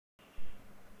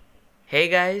Hey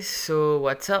guys, so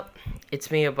what's up? It's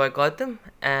me, your boy Gotham,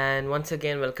 and once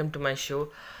again, welcome to my show,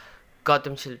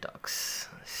 Gotham Chill Talks.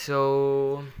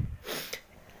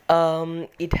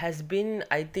 It has been,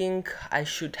 I think I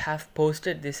should have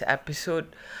posted this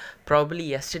episode probably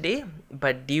yesterday,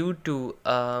 but due to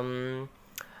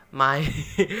my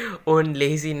own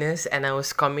laziness and I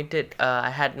was committed,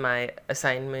 I had my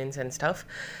assignments and stuff,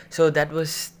 so that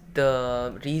was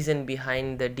the reason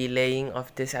behind the delaying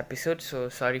of this episode. So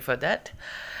sorry for that.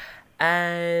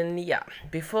 And yeah,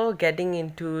 before getting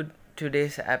into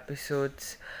today's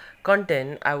episode's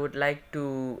content, I would like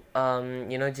to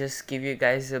just give you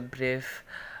guys a brief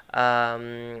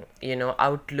outlook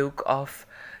of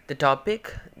the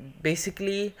topic.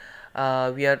 Basically,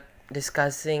 we are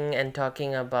discussing and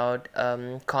talking about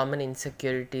common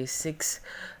insecurities, six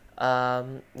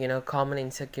common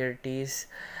insecurities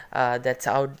that's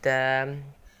out there,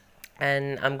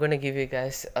 and I'm gonna give you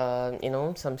guys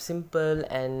some simple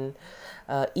and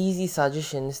easy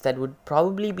suggestions that would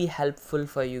probably be helpful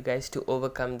for you guys to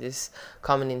overcome these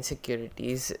common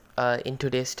insecurities in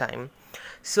today's time.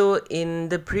 So in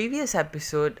the previous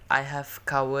episode I have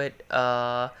covered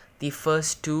the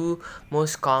first two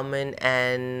most common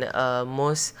and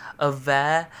most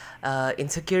aware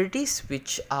insecurities,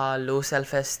 which are low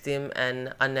self-esteem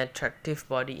and unattractive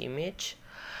body image.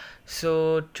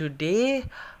 So today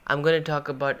I'm going to talk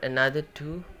about another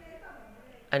two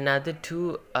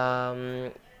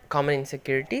common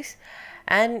insecurities,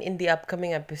 and in the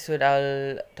upcoming episode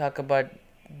I'll talk about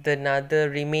the another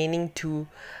remaining two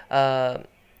uh,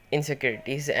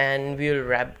 insecurities, and we'll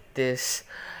wrap this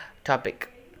topic.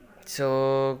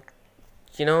 So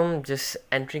just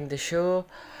entering the show.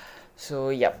 So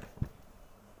yep.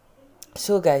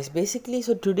 So guys, basically,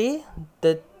 so today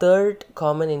the third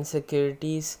common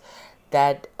insecurities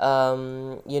that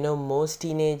most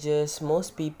teenagers,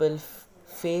 most people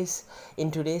face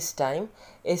in today's time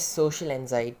is social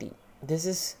anxiety. This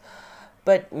is,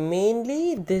 but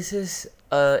mainly this is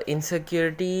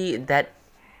insecurity that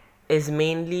is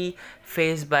mainly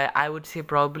faced by, I would say,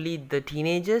 probably the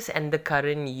teenagers and the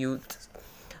current youth,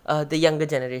 the younger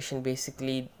generation,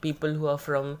 basically people who are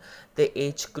from the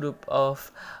age group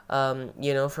of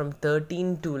from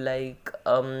 13 to like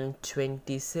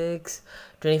 26,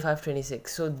 25,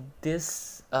 26. So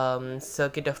this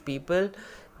circuit of people,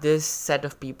 this set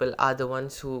of people are the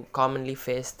ones who commonly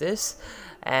face this,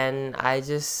 and I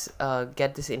just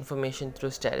get this information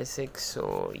through statistics.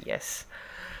 So yes.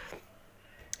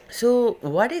 So,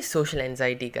 what is social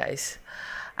anxiety, guys?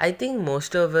 I think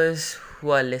most of us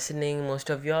who are listening, most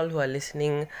of y'all who are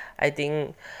listening, I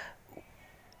think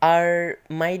are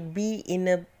might be in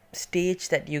a stage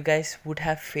that you guys would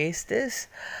have faced this.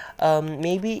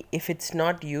 Maybe if it's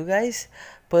not you guys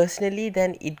personally,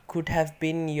 then it could have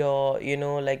been your,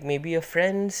 like maybe your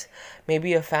friends, maybe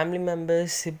your family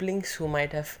members, siblings who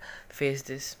might have faced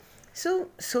this. So,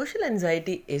 social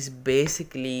anxiety is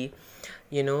basically,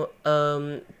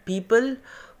 people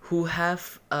who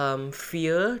have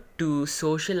fear to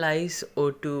socialize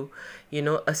or to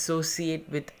associate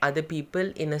with other people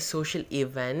in a social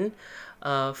event.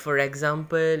 For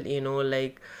example, they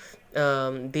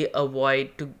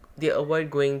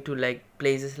avoid going to like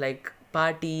places like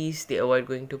parties, they avoid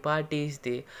going to parties,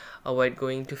 they avoid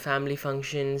going to family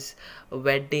functions,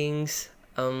 weddings,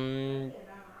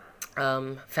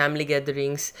 family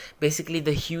gatherings, basically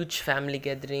the huge family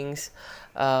gatherings,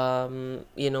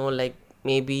 like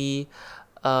maybe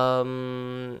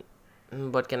what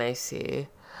can I say,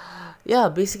 yeah,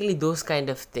 basically those kind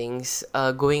of things,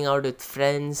 going out with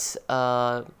friends,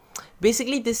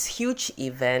 basically this huge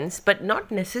events, but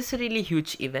not necessarily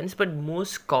huge events, but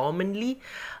most commonly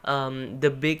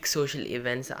the big social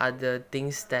events are the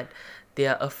things that they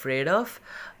are afraid of,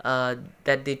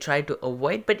 that they try to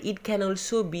avoid. But it can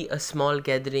also be a small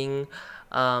gathering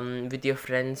with your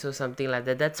friends or something like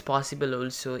that. That's possible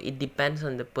also. It depends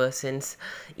on the person's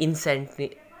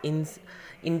incenti- in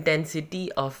intensity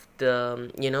of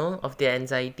the of the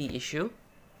anxiety issue.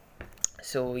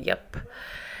 So yep.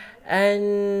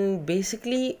 And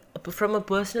basically, from a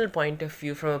personal point of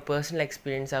view, from a personal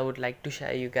experience, I would like to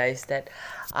share you guys that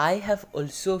I have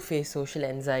also faced social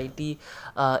anxiety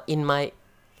in my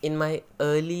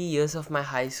early years of my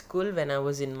high school, when I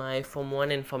was in my form 1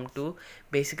 and form 2.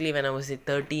 Basically when I was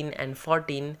 13 and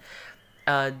 14,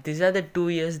 these are the 2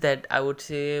 years that I would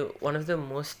say one of the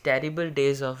most terrible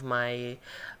days of my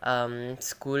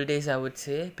school days, I would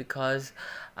say, because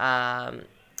um,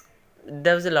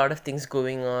 there was a lot of things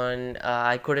going on.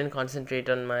 I couldn't concentrate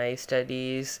on my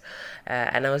studies,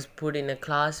 and I was put in a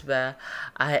class where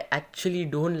I actually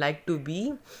don't like to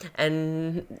be,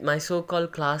 and my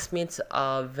so-called classmates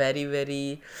are very,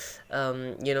 very,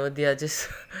 they are just,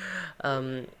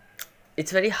 um,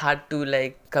 it's very hard to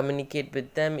like communicate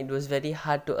with them. It was very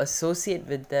hard to associate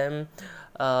with them.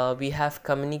 We have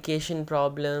communication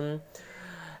problem,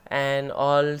 and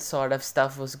all sort of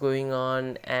stuff was going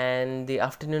on. And the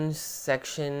afternoon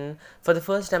section, for the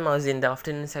first time I was in the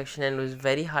afternoon section, and it was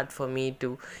very hard for me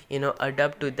to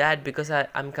adapt to that, because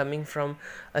I'm coming from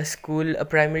a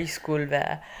primary school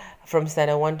where from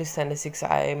standard 1 to standard 6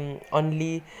 I'm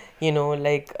only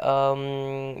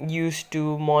used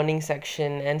to morning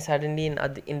section, and suddenly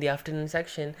in the afternoon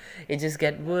section it just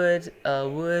get worse.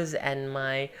 And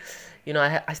I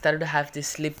started to have this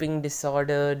sleeping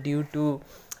disorder due to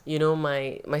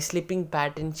my sleeping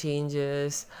pattern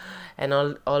changes, and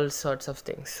all sorts of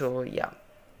things. So yeah,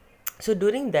 so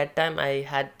during that time I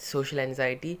had social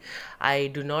anxiety.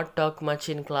 I do not talk much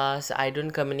in class. I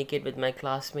don't communicate with my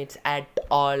classmates at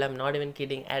all. I'm not even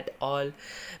kidding, at all,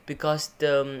 because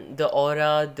the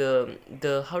aura,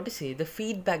 the how to say, the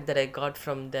feedback that I got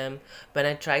from them when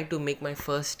I tried to make my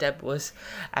first step was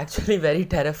actually very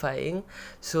terrifying.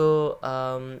 So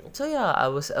yeah, I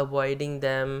was avoiding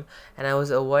them, and I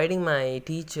was avoiding my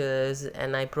teachers,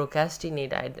 and I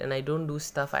procrastinate, and I don't do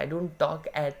stuff. I don't talk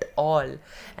at all,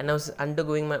 and I was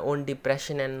undergoing my own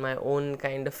depression and my own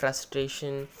kind of frustration.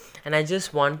 And I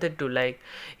just wanted to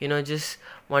just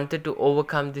wanted to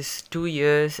overcome this 2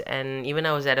 years, and even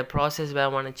I was at a process where I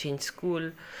want to change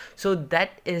school. So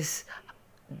that is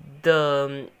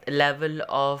the level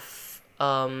of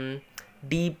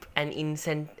deep and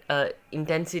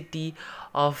intensity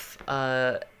of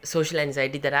social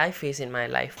anxiety that I face in my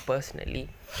life personally.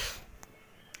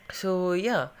 So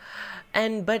yeah,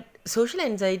 and but social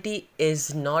anxiety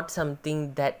is not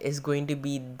something that is going to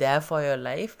be there for your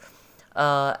life.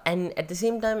 And at the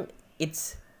same time,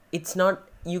 it's not,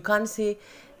 you can't say,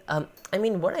 I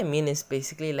mean, what I mean is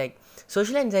basically like,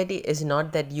 social anxiety is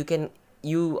not that you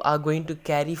are going to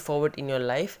carry forward in your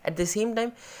life. At the same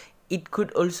time, it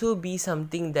could also be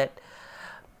something that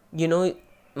you know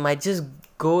might just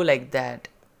go like that.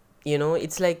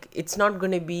 It's like, it's not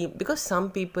going to be, because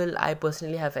some people, I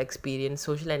personally have experienced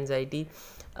social anxiety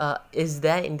is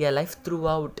there in their life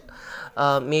throughout.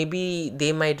 Maybe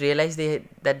they might realize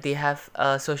that they have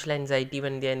social anxiety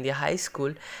when they're in their high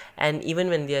school, and even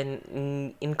when they're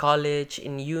in college,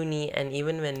 in uni, and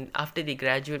even when after they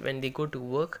graduate, when they go to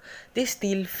work, they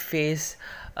still face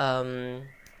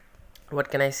what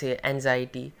can I say,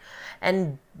 anxiety.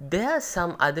 And there are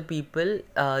some other people,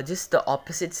 just the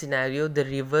opposite scenario, the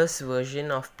reverse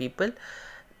version of people.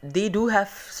 They do have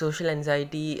social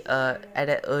anxiety at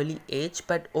an early age,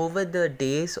 but over the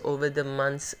days, over the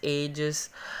months, ages,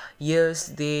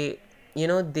 years, they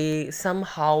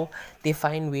somehow they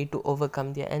find way to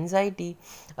overcome their anxiety.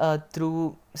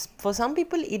 Through For some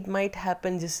people it might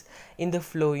happen just in the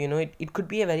flow. It could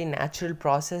be a very natural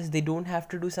process. They don't have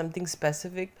to do something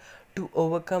specific to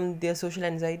overcome their social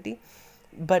anxiety.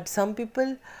 But some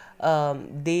people,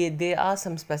 there are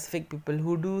some specific people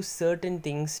who do certain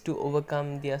things to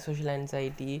overcome their social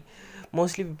anxiety.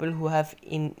 Mostly people who have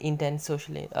intense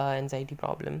social anxiety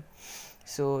problem.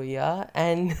 So yeah,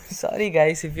 and sorry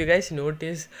guys, if you guys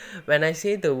notice, when I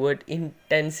say the word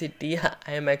intensity,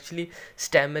 I am actually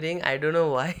stammering. I don't know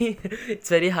why. It's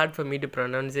very hard for me to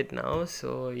pronounce it now.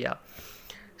 So yeah,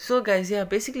 so guys, yeah,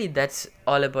 basically that's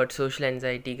all about social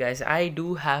anxiety, guys. I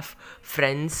do have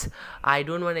friends. I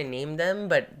don't want to name them,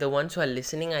 but the ones who are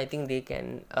listening, I think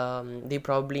they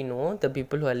probably know. The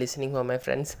people who are listening, who are my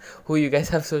friends, who you guys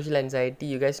have social anxiety,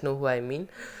 you guys know who I mean.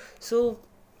 So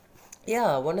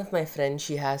yeah, one of my friends,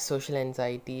 she has social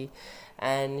anxiety,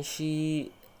 and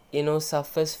she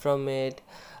suffers from it.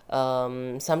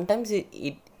 Sometimes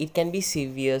it can be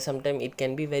severe, sometimes it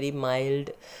can be very mild.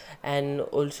 And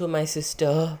also my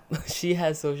sister, she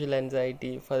has social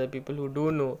anxiety. For the people who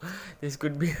don't know, this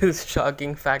could be a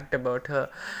shocking fact about her.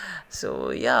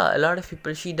 So yeah, a lot of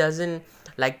people, she doesn't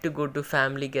like to go to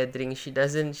family gatherings.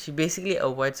 She basically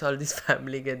avoids all this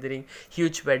family gathering,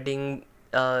 huge wedding,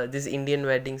 these Indian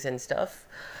weddings and stuff.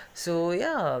 So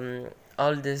yeah,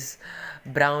 all this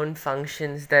brown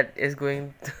functions that is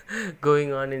going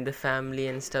on in the family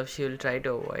and stuff, she will try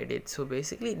to avoid it. So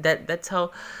basically that's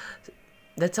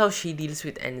how she deals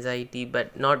with anxiety,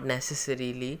 but not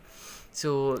necessarily.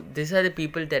 So these are the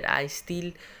people that I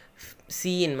still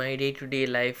see in my day-to-day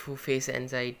life who face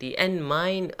anxiety. And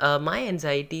my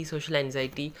anxiety, social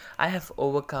anxiety, I have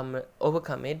overcome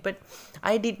it. But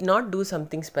I did not do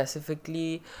something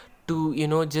specifically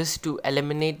to, just to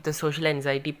eliminate the social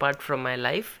anxiety part from my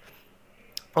life,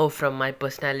 or from my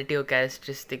personality or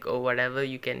characteristic, or whatever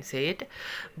you can say it.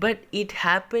 But it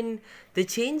happened, the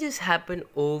changes happened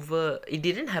over, it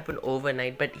didn't happen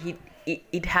overnight, but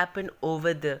it happened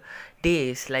over the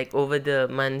days, like over the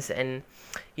months. And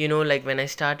like when I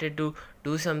started to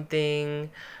do something,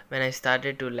 when I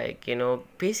started to, like,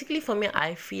 basically for me,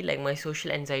 I feel like my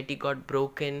social anxiety got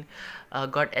broken,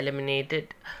 got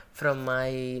eliminated from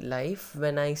my life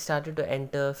when I started to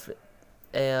enter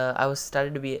I was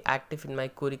started to be active in my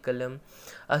curriculum,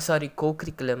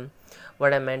 co-curriculum.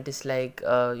 What I meant is, like,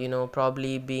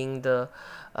 probably being the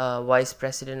vice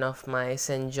president of my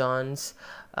St. John's,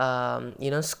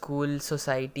 school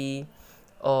society,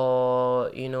 or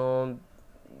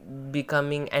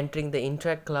becoming entering the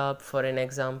interact club, for an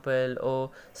example, or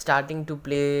starting to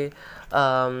play,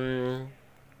 um,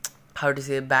 how to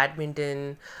say,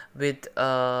 badminton with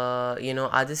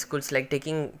other schools, like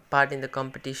taking part in the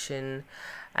competition.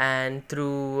 And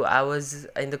through, I was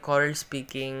in the choral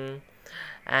speaking.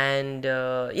 And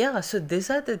yeah, so these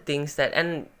are the things that,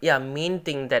 and yeah, main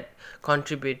thing that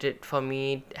contributed for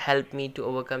me, helped me to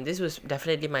overcome this, was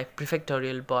definitely my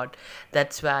prefectorial board.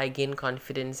 That's where I gained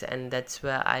confidence, and that's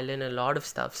where I learned a lot of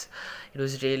stuffs. It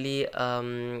was really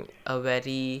a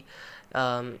very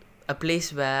a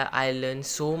place where I learned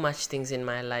so much things in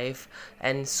my life,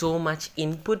 and so much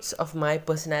inputs of my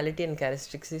personality and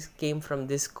characteristics came from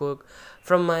this cook,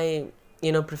 from my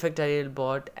prefectorial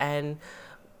board. And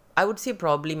I would say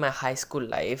probably my high school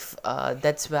life.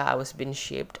 That's where I was being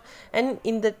shaped, and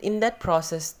in that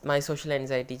process, my social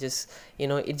anxiety just,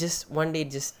 it just one day,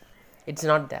 it's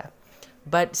not there.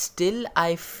 But still,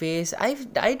 I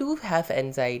do have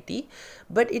anxiety,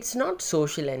 but it's not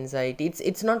social anxiety.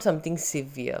 It's not something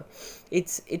severe.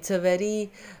 It's a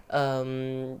very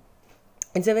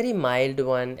it's a very mild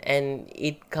one, and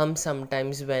it comes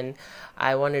sometimes when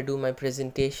I want to do my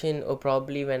presentation, or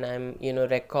probably when I'm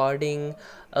recording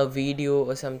a video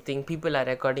or something. People are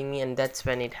recording me, and that's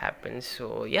when it happens.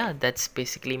 So yeah, that's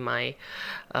basically my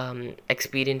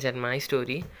experience and my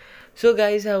story. So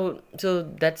guys, so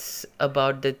that's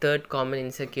about the third common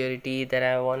insecurity that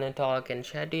I want to talk and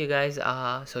share to you guys,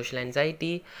 social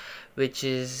anxiety, which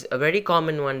is a very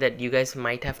common one that you guys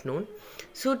might have known.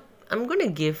 So I'm gonna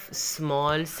give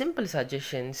small, simple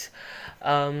suggestions.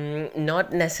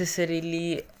 Not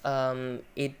necessarily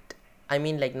it. I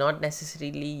mean, like, not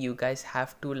necessarily you guys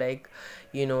have to, like,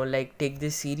 like, take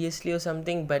this seriously or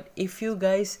something. But if you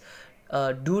guys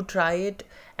do try it,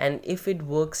 and if it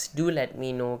works, do let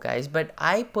me know, guys. But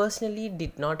I personally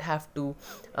did not have to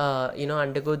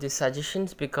undergo these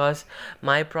suggestions, because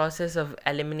my process of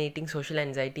eliminating social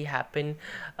anxiety happened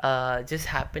just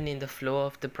happened in the flow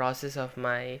of the process of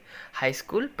my high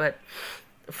school. But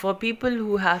for people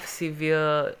who have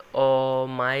severe or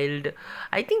mild,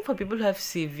 I think for people who have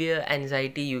severe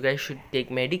anxiety, you guys should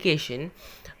take medication,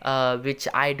 which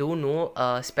I don't know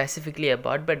specifically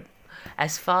about. But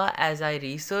as far as I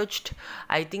researched,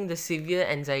 I think the severe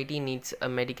anxiety needs a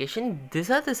medication. These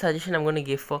are the suggestion I'm going to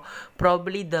give for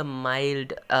probably the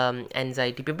mild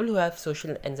anxiety, people who have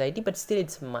social anxiety, but still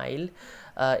it's mild.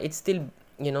 It's still,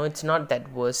 it's not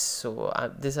that worse. So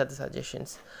these are the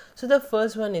suggestions. So the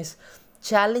first one is,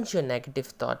 challenge your negative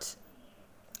thoughts.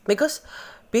 Because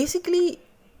basically,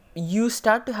 you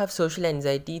start to have social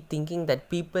anxiety thinking that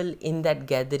people in that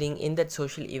gathering, in that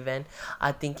social event,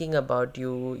 are thinking about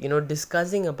you,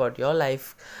 discussing about your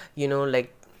life,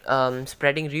 like,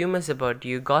 spreading rumors about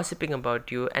you, gossiping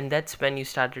about you. And that's when you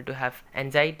started to have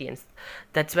anxiety, and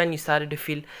that's when you started to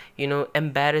feel,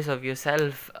 embarrassed of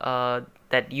yourself,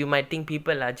 that you might think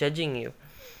people are judging you.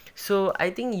 So I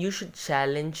think you should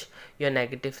challenge your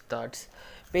negative thoughts.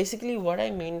 Basically, what I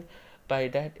mean by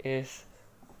that is,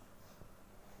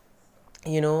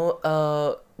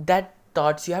 that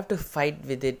thoughts, you have to fight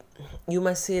with it. You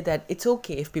must say that it's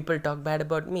okay if people talk bad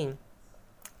about me,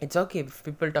 it's okay if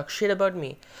people talk shit about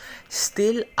me.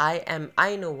 Still,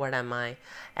 I know what am I.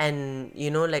 And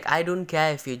like, I don't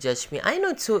care if you judge me. I know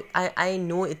it's so I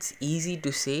know it's easy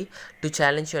to say, to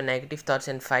challenge your negative thoughts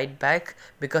and fight back,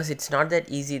 because it's not that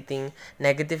easy thing.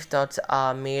 Negative thoughts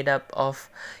are made up of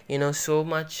so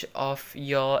much of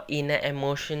your inner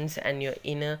emotions and your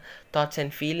inner thoughts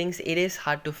and feelings. It is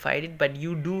hard to fight it, but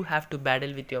you do have to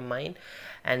battle with your mind,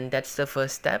 and that's the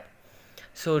first step.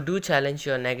 So do challenge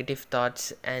your negative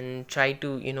thoughts, and try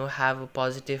to have a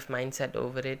positive mindset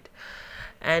over it.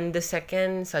 And the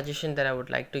second suggestion that I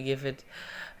would like to give it,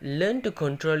 learn to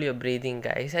control your breathing,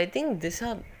 guys. I think this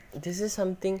is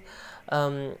something,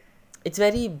 it's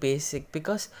very basic.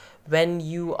 Because when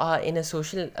you are in a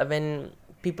social when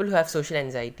people who have social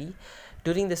anxiety,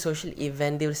 during the social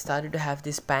event they started to have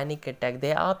this panic attack.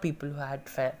 There are people who had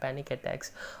panic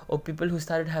attacks, or people who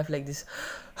started to have like this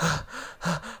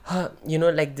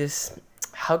like this,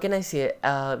 how can I say,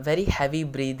 very heavy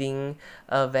breathing,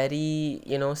 very,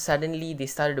 suddenly they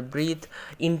started to breathe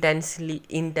intense.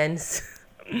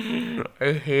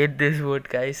 I hate this word,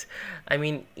 guys. I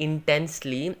mean,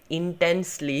 intensely.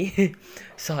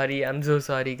 Sorry, I'm so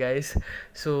sorry, guys.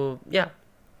 So, yeah.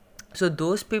 So,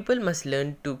 those people must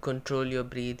learn to control your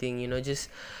breathing, just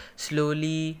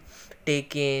slowly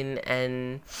take in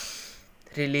and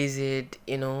release it,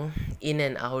 in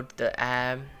and out the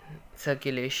air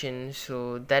circulation.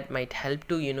 So that might help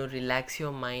to, relax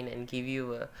your mind and give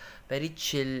you a very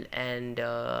chill and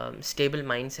stable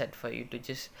mindset for you to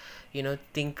just,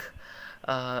 think,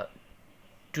 uh,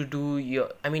 to do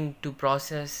your, I mean, to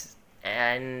process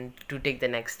and to take the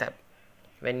next step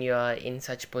when you are in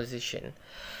such position.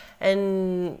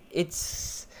 And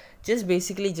it's just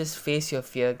basically just face your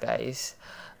fear, guys.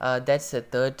 That's the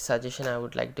third suggestion I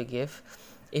would like to give.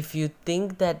 If you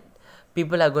think that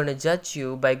people are going to judge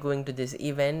you by going to this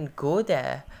event, go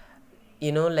there.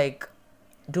 Like,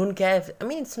 don't care I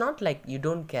mean, it's not like you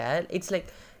don't care, it's like,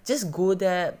 just go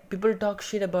there. People talk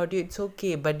shit about you, it's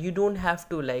okay, but you don't have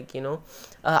to, like,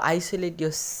 isolate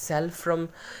yourself from,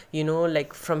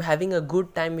 like, from having a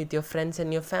good time with your friends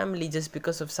and your family just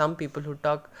because of some people who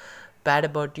talk bad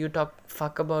about you, talk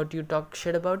fuck about you, talk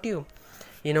shit about you.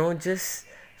 Just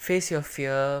face your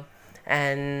fear.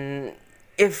 And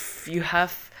if you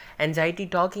have anxiety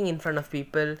talking in front of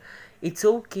people, it's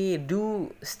okay,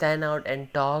 do stand out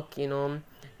and talk,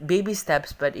 baby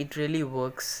steps, but it really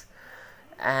works.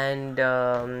 And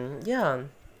yeah,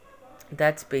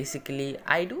 that's basically.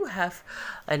 I do have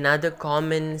another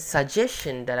common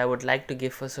suggestion that I would like to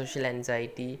give for social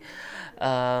anxiety.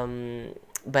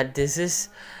 But this is,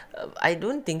 I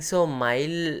don't think so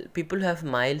mild people who have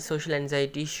mild social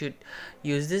anxiety should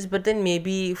use this, but then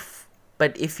maybe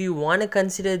but if you want to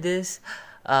consider this,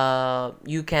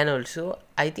 you can also.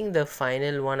 I think the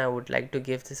final one I would like to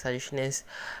give the suggestion is,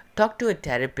 talk to a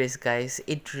therapist, guys.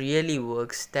 It really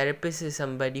works. Therapist is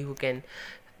somebody who can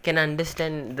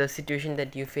understand the situation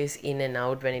that you face in and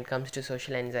out when it comes to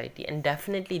social anxiety, and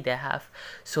definitely they have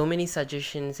so many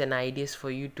suggestions and ideas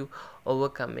for you to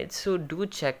overcome it. So do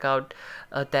check out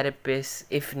a therapist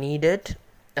if needed.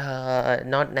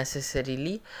 Not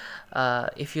necessarily.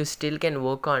 If you still can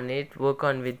work on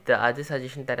with the other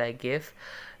suggestion that I give.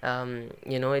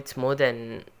 It's more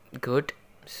than good.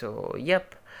 So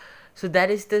yep. So that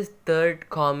is the third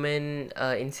common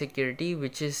insecurity,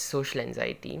 which is social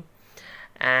anxiety.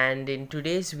 And in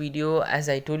today's video, as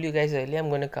I told you guys earlier, I'm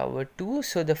going to cover two.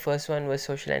 So the first one was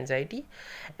social anxiety,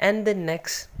 and the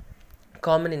next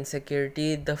common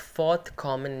insecurity, the fourth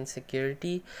common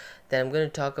insecurity that I'm going to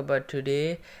talk about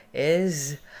today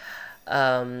is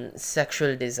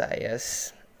sexual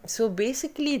desires. So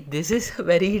basically this is a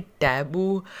very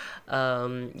taboo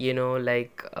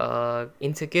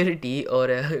insecurity,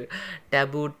 or a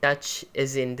taboo touch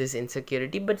is in this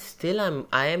insecurity, but still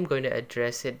I am going to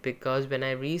address it, because when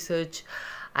I research,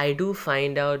 I do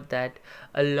find out that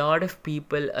a lot of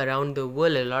people around the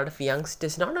world, a lot of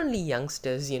youngsters, not only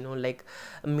youngsters, like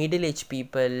middle-aged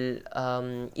people,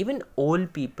 even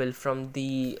old people from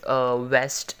the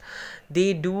West,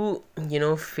 they do,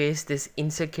 face this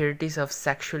insecurities of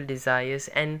sexual desires.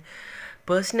 And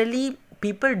personally,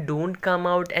 people don't come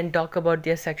out and talk about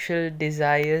their sexual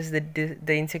desires, the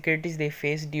insecurities they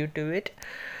face due to it,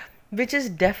 which is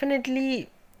definitely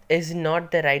is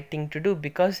not the right thing to do,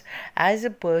 because as a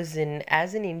person,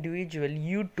 as an individual,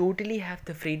 you totally have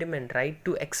the freedom and right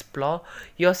to explore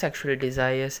your sexual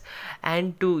desires,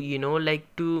 and to,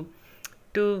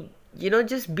 to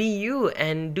just be you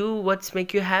and do what's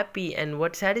make you happy and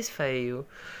what satisfy you.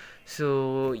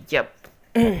 So yep.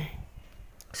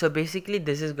 So basically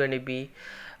this is going to be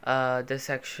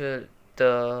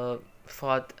the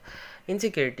fourth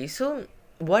insecurity. So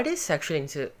what is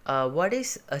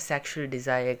a sexual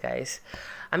desire, guys?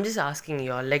 I'm just asking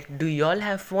y'all, like, do y'all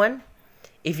have one?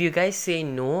 If you guys say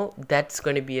no, that's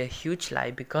going to be a huge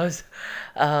lie, because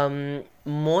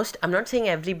most, I'm not saying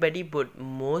everybody, but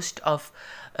most of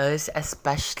us,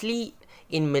 especially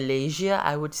in Malaysia,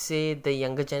 I would say the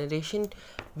younger generation,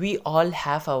 we all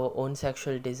have our own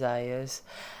sexual desires.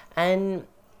 And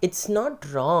it's not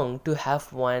wrong to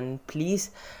have one. Please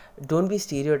don't be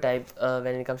stereotyped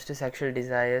when it comes to sexual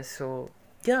desires. So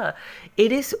yeah,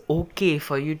 it is okay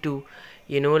for you to,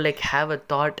 like, have a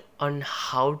thought on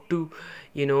how to,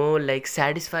 like,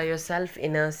 satisfy yourself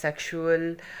in a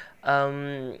sexual,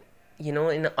 on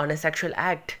a sexual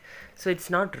act. So it's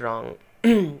not wrong.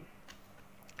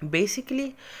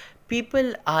 Basically,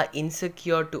 people are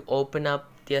insecure to open up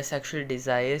their sexual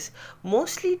desires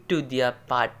mostly to their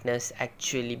partners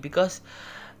actually, because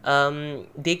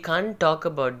they can't talk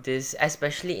about this,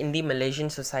 especially in the Malaysian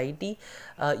society.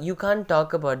 You can't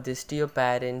talk about this to your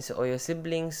parents or your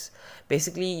siblings.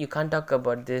 Basically, you can't talk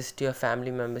about this to your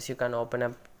family members. You can't open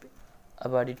up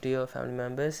about it to your family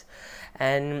members,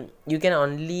 and you can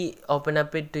only open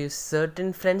up it to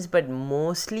certain friends, but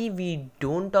mostly we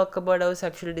don't talk about our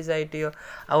sexual desire to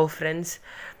our friends.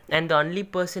 And the only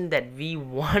person that we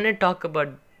want to talk about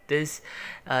this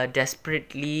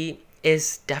desperately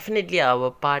is definitely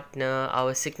our partner,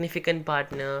 our significant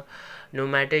partner. No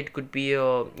matter, it could be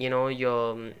your,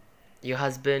 your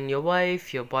husband, your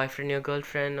wife, your boyfriend, your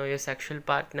girlfriend, or your sexual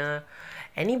partner,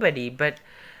 anybody.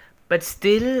 But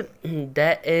still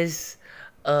there is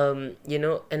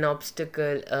an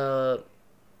obstacle,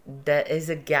 there is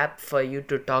a gap for you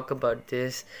to talk about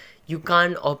this. You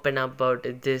can't open up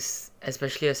about this,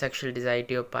 especially your sexual desire,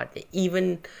 to your partner,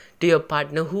 even to your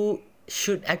partner who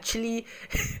should actually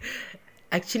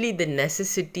actually the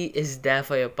necessity is there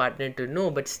for your partner to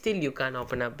know, but still you can't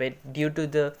open up it due to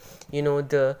the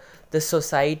the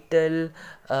societal,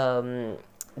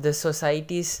 the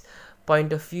society's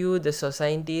point of view, the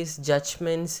society's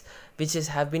judgments, which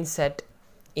have been set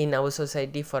in our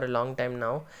society for a long time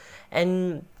now.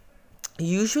 And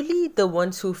usually the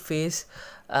ones who face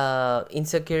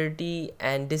insecurity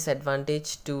and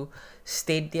disadvantage to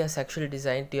state their sexual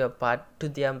desire to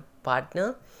their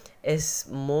partner is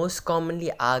most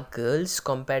commonly are girls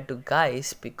compared to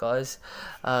guys, because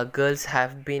girls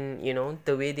have been,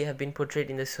 the way they have been portrayed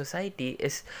in the society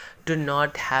is to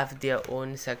not have their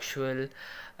own sexual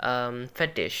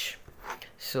fetish.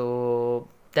 So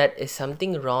that is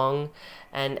something wrong,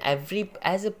 and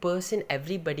as a person,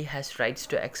 everybody has rights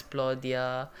to explore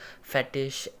their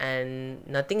fetish, and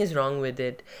nothing is wrong with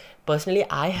it. Personally,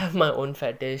 I have my own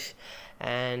fetish,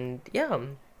 and yeah,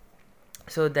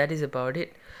 so that is about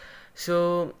it.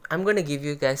 So I'm going to give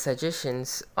you guys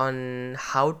suggestions on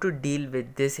how to deal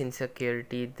with this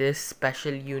insecurity, this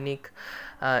special unique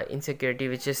insecurity,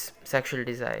 which is sexual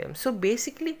desire. So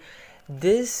basically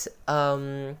this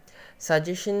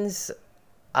suggestions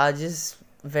are just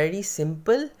very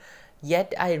simple,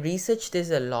 yet I researched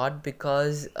this a lot,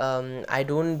 because I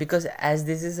don't, because as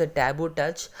this is a taboo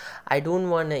touch, I don't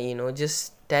want to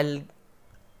just tell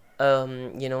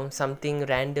something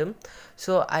random.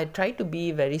 So I try to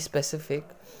be very specific.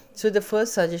 So the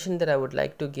first suggestion that I would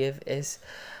like to give is,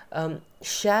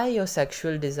 share your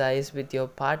sexual desires with your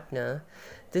partner.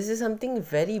 This is something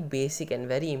very basic and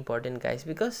very important, guys,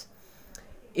 because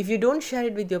if you don't share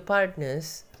it with your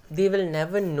partners, they will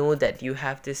never know that you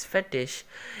have this fetish.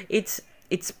 It's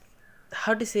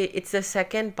how to say, it's the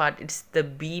second part, it's the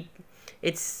b,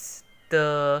 it's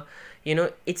the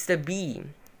it's the b.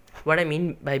 What I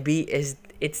mean by b is,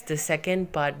 it's the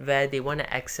second part where they want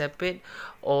to accept it,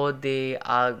 or they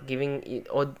are giving it,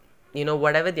 or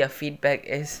whatever their feedback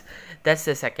is. That's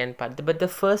the second part, but the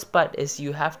first part is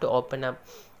you have to open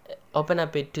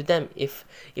up it to them, if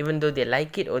even though they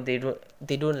like it or they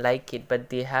don't like it,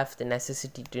 but they have the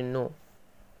necessity to know.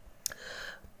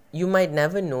 You might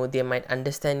never know, they might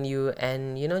understand you,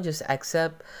 and just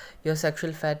accept your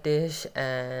sexual fetish,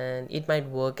 and it might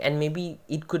work, and maybe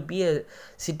it could be a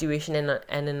situation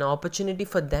and an opportunity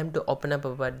for them to open up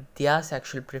about their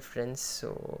sexual preference.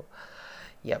 So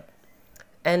yep.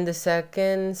 And the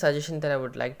second suggestion that I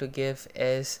would like to give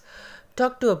is,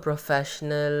 talk to a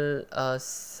professional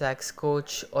sex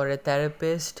coach or a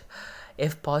therapist,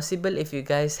 if possible. If you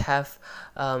guys have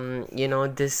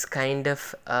this kind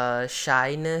of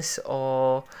shyness,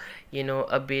 or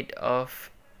a bit of,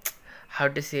 how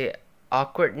to say,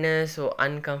 awkwardness or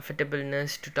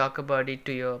uncomfortableness to talk about it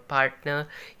to your partner,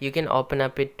 you can open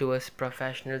up it to a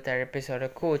professional therapist or a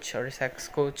coach or a sex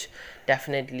coach.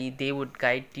 Definitely they would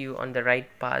guide you on the right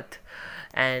path,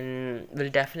 and will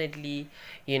definitely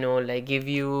like give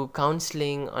you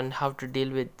counseling on how to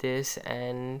deal with this.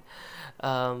 And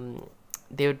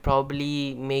they would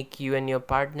probably make you and your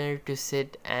partner to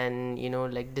sit and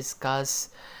like discuss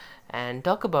and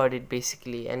talk about it,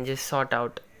 basically, and just sort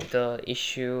out the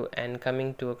issue and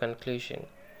coming to a conclusion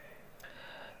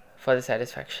for the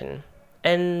satisfaction.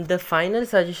 And the final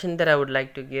suggestion that I would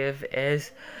like to give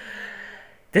is,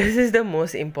 this is the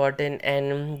most important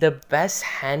and the best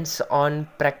hands-on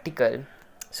practical.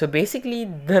 So basically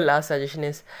the last suggestion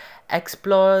is,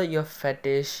 explore your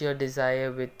fetish, your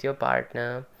desire with your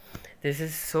partner. This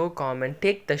is so common.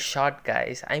 Take the shot,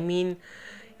 guys. I mean,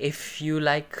 if you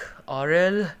like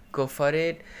oral, go for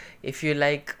it. If you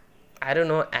like, I don't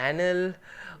know, anal,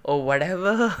 or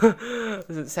whatever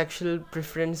sexual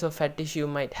preference or fetish you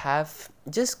might have,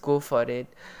 just go for it.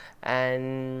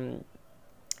 And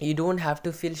you don't have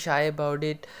to feel shy about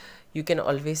it. You can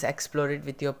always explore it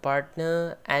with your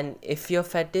partner. And if your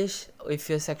fetish, if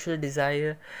your sexual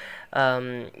desire,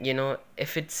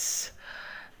 if it's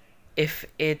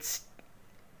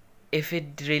if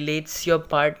it relates your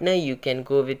partner, you can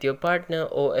go with your partner.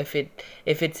 Or if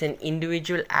it's an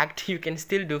individual act, you can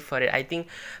still do for it. I think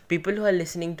people who are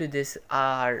listening to this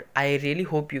are, I really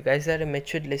hope you guys are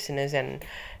matured listeners and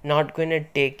not going to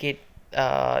take it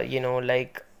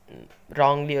like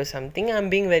wrongly or something. I'm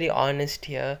being very honest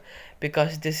here,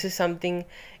 because this is something,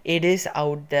 it is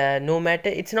out there. No matter,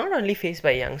 it's not only faced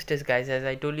by youngsters, guys, as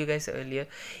I told you guys earlier.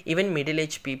 Even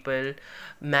middle-aged people,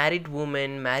 married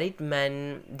women, married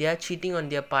men, they are cheating on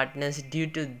their partners due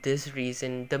to this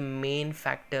reason. The main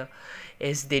factor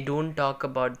is they don't talk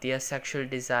about their sexual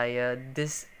desire.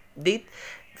 They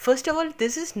First of all,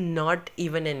 this is not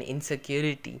even an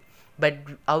insecurity, but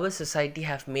our society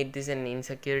have made this an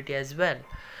insecurity as well.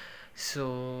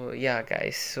 So yeah,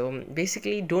 guys, so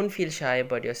basically, don't feel shy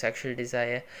about your sexual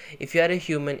desire. If you are a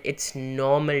human, it's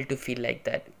normal to feel like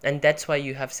that, and that's why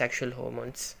you have sexual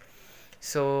hormones.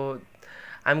 So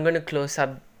I'm gonna close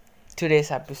up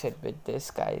today's episode with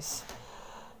this, guys.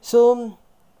 So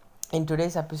in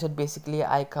today's episode, basically,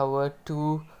 I covered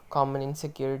two common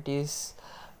insecurities,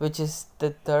 which is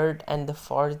the third and the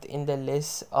fourth in the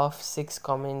list of six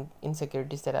common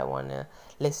insecurities that I want to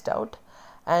list out.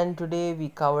 And today we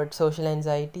covered social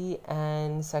anxiety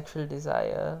and sexual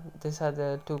desire. These are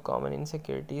the two common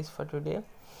insecurities for today.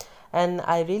 And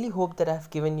I really hope that I've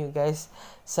given you guys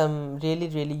some really,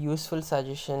 really useful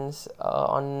suggestions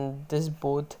on this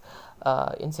both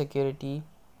insecurity.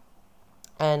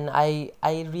 And I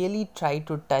really try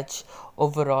to touch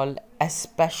overall,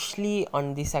 especially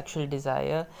on the sexual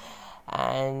desire.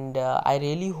 And I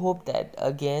really hope that,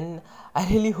 again, I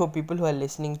really hope people who are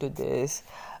listening to this,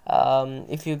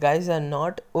 if you guys are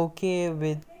not okay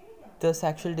with the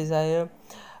sexual desire,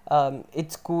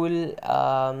 it's cool.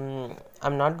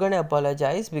 I'm not gonna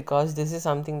apologize, because this is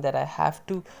something that I have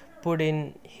to put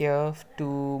in here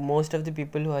to most of the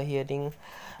people who are hearing.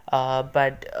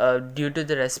 But due to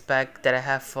the respect that I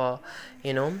have for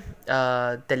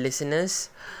the listeners,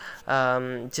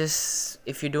 just,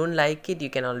 if you don't like it, you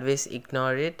can always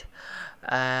ignore it.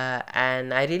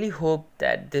 And I really hope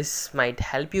that this might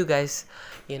help you guys,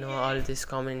 all these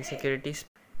common insecurities.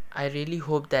 I really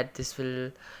hope that this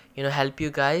will help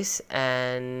you guys.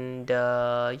 And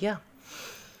yeah,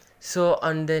 so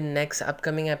on the next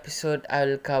upcoming episode,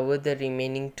 I'll cover the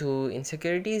remaining two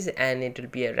insecurities, and it will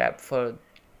be a wrap for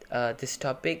this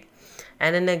topic.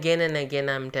 And again,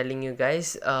 I'm telling you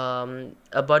guys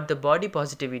about the body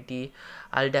positivity.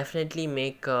 I'll definitely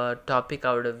make a topic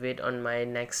out of it on my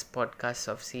next podcast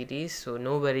of series. So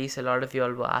no worries. A lot of you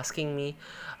all were asking me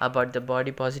about the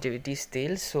body positivity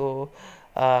still. So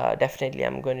definitely,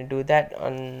 I'm going to do that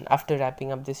on after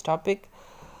wrapping up this topic.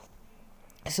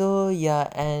 So yeah,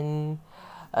 and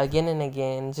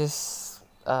again, just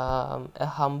a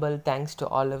humble thanks to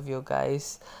all of you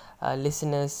guys,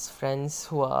 listeners, friends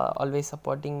who are always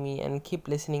supporting me and keep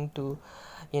listening to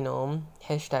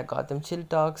hashtag Gotham Chill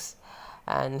Talks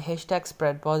and hashtag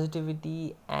spread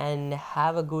positivity. And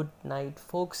have a good night,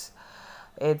 folks.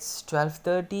 It's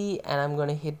 12:30 and I'm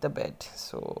gonna hit the bed,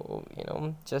 so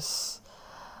just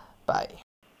bye.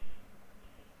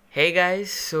 Hey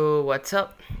guys, so what's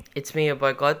up? It's me, your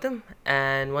boy Gotham,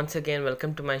 and once again,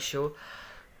 welcome to my show,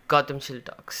 Gotham Chill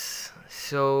Talks.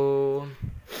 So,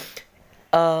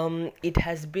 it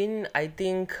has been, I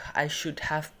think I should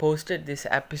have posted this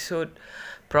episode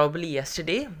probably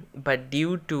yesterday, but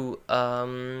due to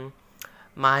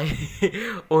my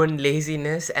own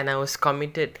laziness, and I was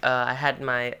committed, I had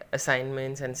my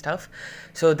assignments and stuff,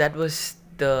 so that was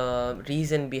the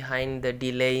reason behind the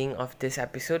delaying of this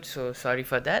episode. So sorry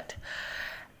for that.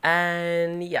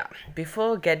 And yeah,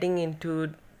 before getting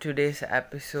into today's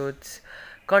episode's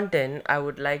content, I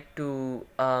would like to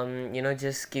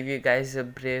just give you guys a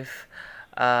brief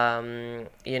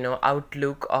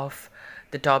outlook of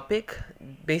the topic.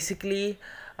 Basically,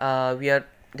 we are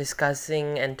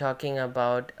discussing and talking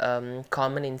about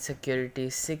common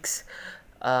insecurities, six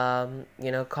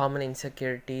common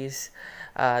insecurities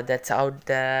that's out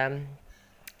there.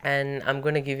 And I'm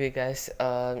going to give you guys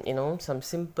some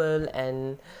simple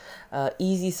and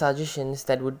easy suggestions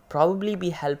that would probably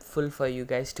be helpful for you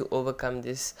guys to overcome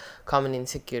these common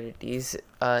insecurities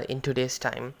in today's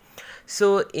time.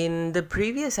 So, in the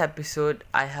previous episode,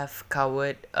 I have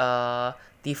covered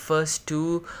the first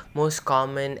two most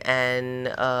common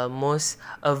and most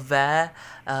aware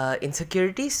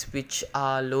insecurities, which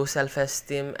are low self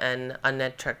esteem and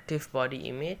unattractive body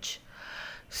image.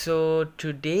 So,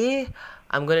 today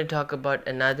I'm going to talk about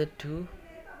another two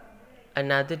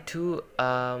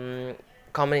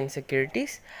common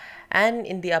insecurities, and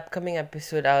in the upcoming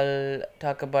episode I'll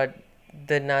talk about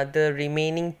the another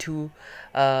remaining two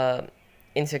uh,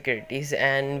 insecurities,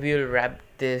 and we'll wrap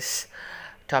this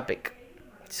topic.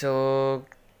 So,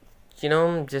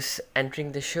 just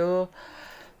entering the show.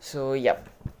 So, yep.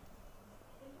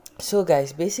 So,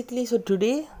 guys, basically, so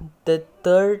today the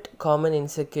third common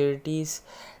insecurities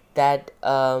that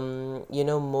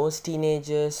most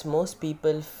teenagers, most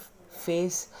people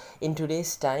face in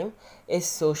today's time is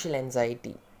social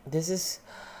anxiety. This is,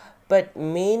 but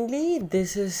mainly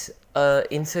this is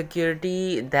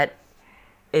insecurity that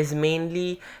is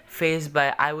mainly faced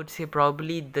by, I would say,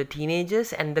 probably the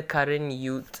teenagers and the current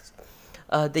youth,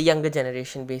 the younger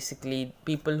generation, basically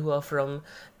people who are from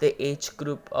the age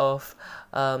group of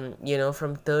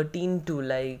from 13 to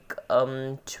like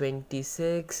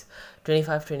 26,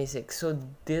 25, 26. So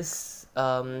this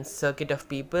circuit of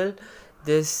people,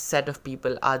 this set of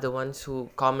people are the ones who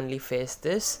commonly face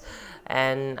this,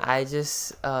 and I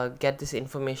just get this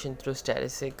information through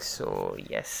statistics. So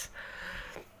yes.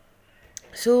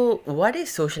 So, what is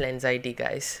social anxiety,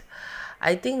 guys?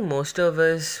 I think most of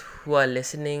us who are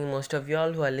listening, most of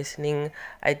y'all who are listening,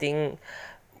 I think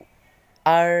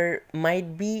are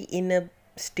might be in a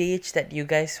stage that you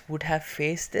guys would have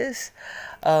faced this.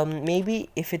 Maybe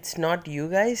if it's not you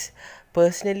guys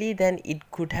personally, then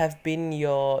it could have been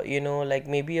your, like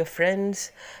maybe your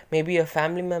friends, maybe your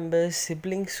family members,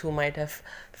 siblings who might have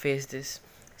faced this.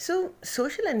 So,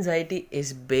 social anxiety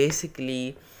is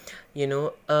basically,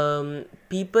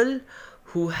 people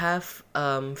who have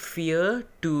fear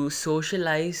to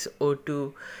socialize or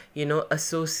to,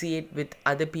 associate with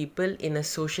other people in a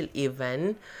social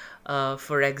event.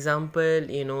 For example,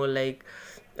 like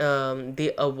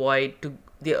they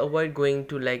avoid going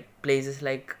to like places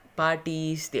like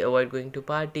parties, they avoid going to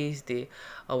parties, they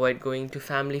avoid going to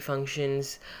family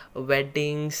functions,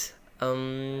 weddings,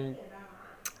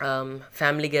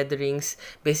 family gatherings,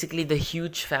 basically the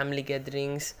huge family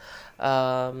gatherings,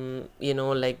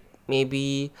 like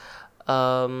maybe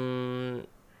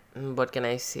what can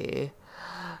I say,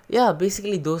 yeah,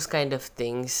 basically those kind of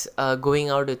things, going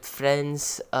out with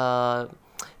friends,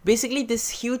 basically this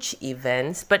huge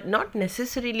events, but not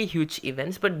necessarily huge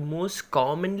events, but most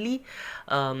commonly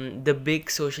the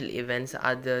big social events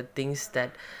are the things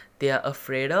that they are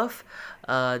afraid of,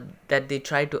 that they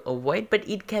try to avoid. But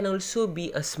it can also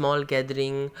be a small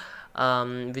gathering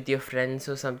with your friends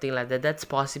or something like that. That's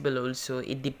possible also.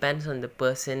 It depends on the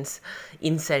person's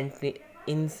incenti-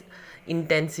 in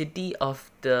intensity of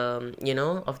the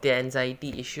of the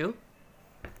anxiety issue.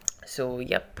 So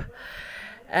yep.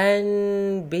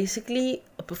 And basically,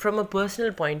 from a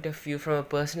personal point of view, from a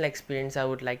personal experience, I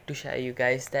would like to share you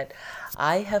guys that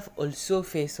I have also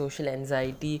faced social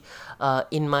anxiety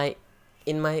in my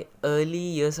early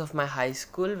years of my high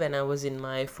school, when I was in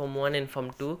my form 1 and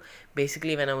form 2,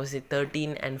 basically when I was at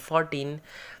 13 and 14.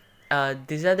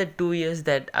 These are the 2 years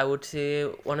that I would say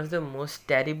one of the most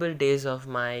terrible days of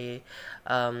my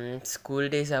school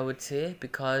days, I would say,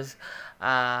 because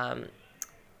um,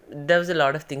 there was a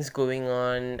lot of things going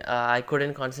on. I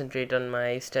couldn't concentrate on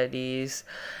my studies,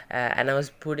 and I was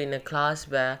put in a class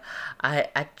where I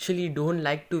actually don't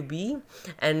like to be,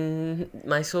 and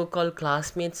my so-called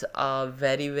classmates are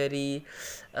very, very,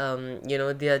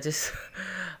 they are just,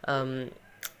 um,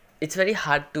 it's very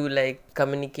hard to like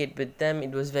communicate with them.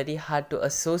 It was very hard to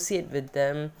associate with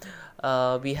them.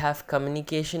 We have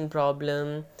communication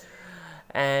problem,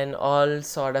 and all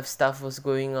sort of stuff was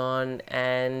going on.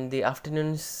 And the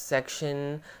afternoon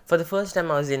section, for the first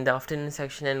time I was in the afternoon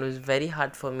section, and it was very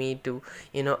hard for me to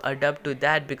adapt to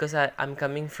that, because I'm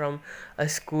coming from a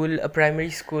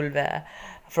primary school where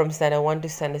from standard 1 to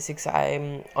standard 6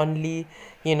 I'm only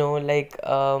like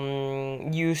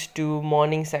used to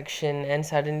morning section, and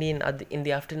suddenly in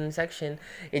the afternoon section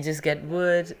it just get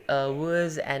worse.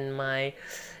 And my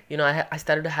I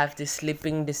started to have this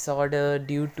sleeping disorder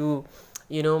due to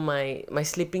my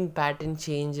sleeping pattern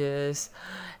changes,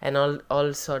 and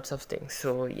all sorts of things.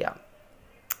 So yeah.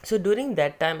 So during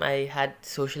that time I had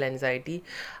social anxiety.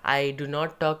 I do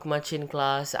not talk much in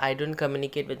class, I don't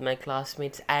communicate with my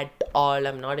classmates at all,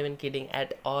 I'm not even kidding,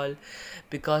 at all,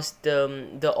 because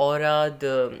the aura,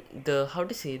 the how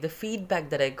to say, the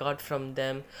feedback that I got from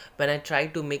them when I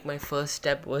tried to make my first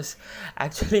step was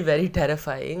actually very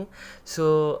terrifying.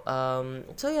 So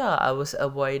yeah, I was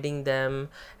avoiding them,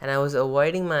 and I was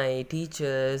avoiding my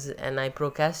teachers, and I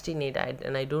procrastinate,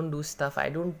 and I don't do stuff, I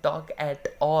don't talk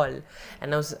at all,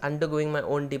 and I was undergoing my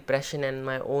own depression and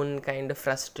my own kind of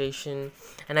frustration,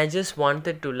 and I just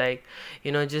wanted to, like,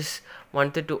 just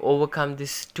wanted to overcome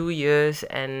this 2 years,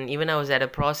 and even I was at a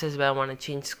process where I want to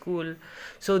change school.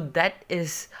 So that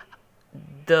is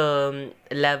the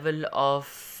level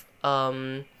of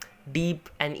deep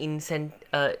and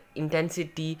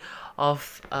intensity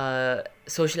of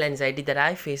social anxiety that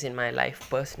I face in my life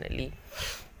personally.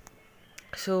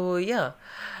 So yeah,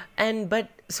 and but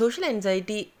social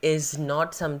anxiety is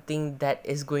not something that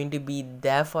is going to be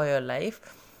there for your life,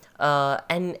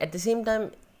 and at the same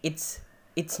time, it's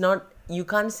not, you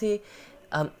can't say,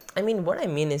 I mean, what I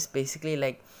mean is basically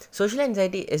like, social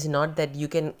anxiety is not that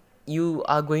you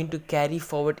are going to carry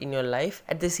forward in your life.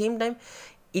 At the same time,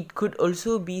 it could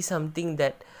also be something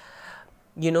that,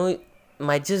 you know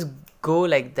might just go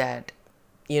like that.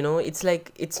 It's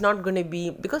like, it's not going to be,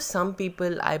 because some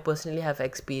people, I personally have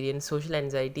experienced social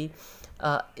anxiety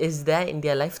is there in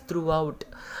their life throughout.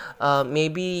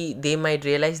 Maybe they might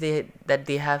realize that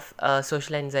they have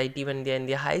social anxiety when they're in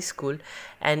their high school,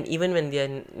 and even when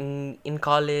they're in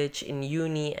college, in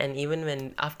uni, and even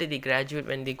when after they graduate,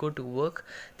 when they go to work,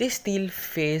 they still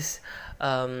face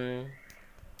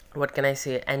what can I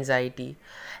say, anxiety.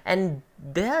 And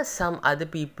there are some other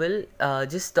people,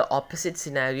 just the opposite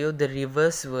scenario, the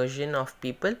reverse version of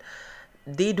people.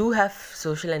 They do have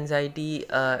social anxiety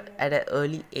at an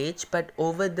early age, but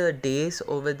over the days,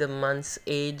 over the months,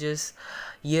 ages,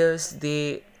 years,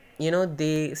 they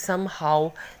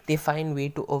somehow they find way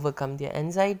to overcome their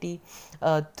anxiety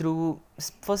through,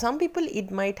 for some people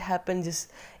it might happen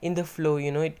just in the flow.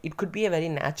 It could be a very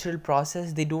natural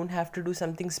process, they don't have to do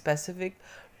something specific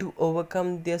to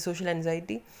overcome their social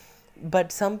anxiety.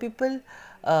 But some people,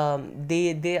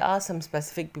 there are some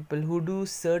specific people who do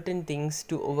certain things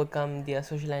to overcome their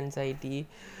social anxiety,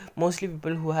 mostly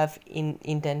people who have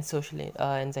intense social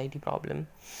anxiety problem.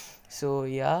 So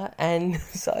yeah, and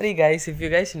sorry guys, if you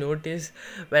guys notice,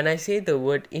 when I say the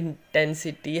word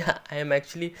intensity, I am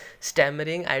actually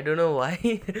stammering, I don't know why.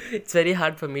 It's very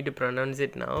hard for me to pronounce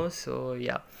it now. So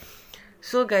yeah,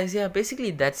 so guys, yeah,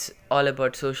 basically that's all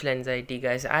about social anxiety,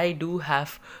 guys. I do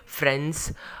have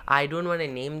friends. I don't want to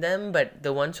name them, but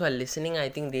the ones who are listening, I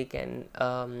think they can.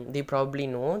 They probably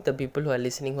know, the people who are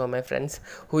listening, who are my friends,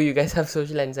 who you guys have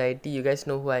social anxiety. You guys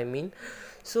know who I mean.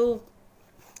 So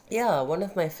yeah, one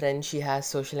of my friends, she has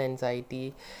social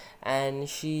anxiety, and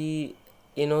she,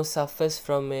 suffers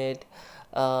from it.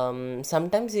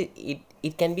 Sometimes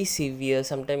it can be severe,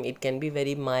 sometimes it can be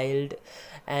very mild.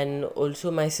 And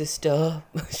also my sister,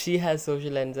 she has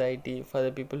social anxiety. For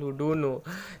the people who do know,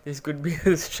 this could be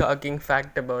a shocking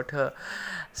fact about her.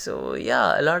 So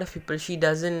yeah, a lot of people, she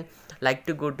doesn't like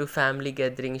to go to family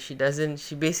gatherings,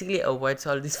 she basically avoids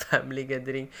all this family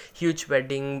gathering, huge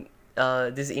wedding,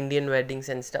 these Indian weddings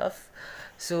and stuff.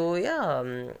 So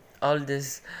yeah, all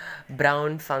this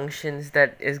brown functions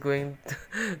that is going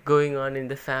on in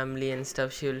the family and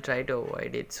stuff, she will try to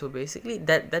avoid it. So basically,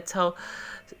 that's how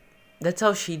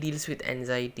she deals with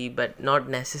anxiety, but not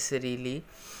necessarily.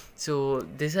 So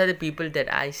these are the people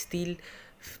that I still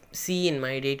see in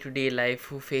my day-to-day life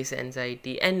who face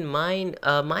anxiety. And mine,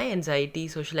 my anxiety,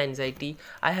 social anxiety,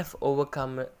 I have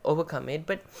overcome it,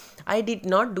 but I did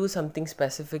not do something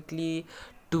specifically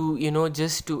to,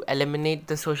 just to eliminate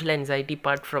the social anxiety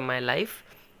part from my life,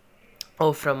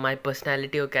 or from my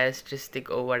personality or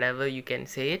characteristic, or whatever you can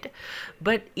say it.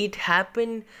 But it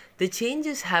happened, the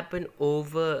changes happen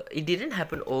over, it didn't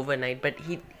happen overnight, but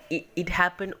it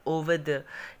happened over the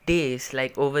days,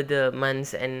 like over the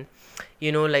months. And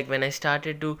like when I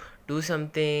started to do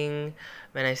something,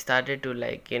 when I started to,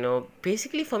 like,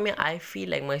 basically for me, I feel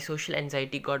like my social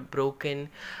anxiety got broken,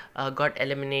 got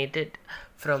eliminated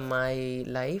from my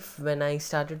life when I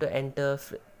started to enter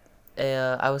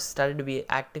I was started to be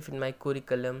active in my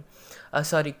curriculum,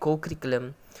 sorry,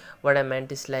 co-curriculum. What I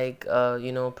meant is like,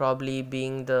 probably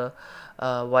being the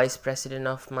vice president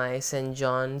of my St.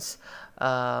 John's,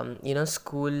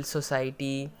 school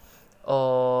society,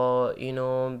 or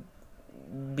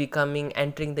becoming,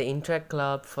 entering the interact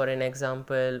club, for an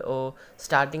example, or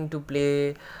starting to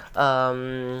play,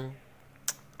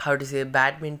 how to say,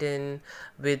 badminton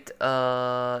with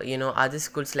other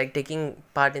schools, like taking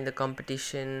part in the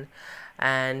competition.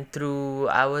 and through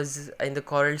I was in the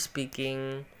choral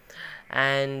speaking.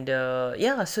 And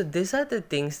yeah, so these are the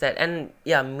things that, and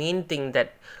yeah, main thing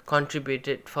that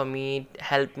contributed for me,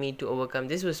 helped me to overcome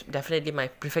this, was definitely my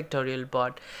prefectorial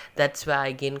board. That's where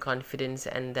I gained confidence,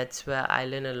 and that's where I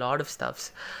learned a lot of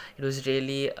stuffs. It was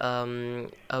really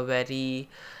a very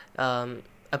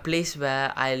a place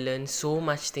where I learned so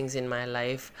much things in my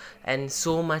life, and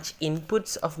so much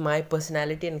inputs of my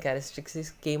personality and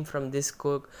characteristics came from this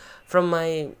cook, from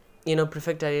my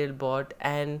prefectorial board.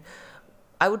 And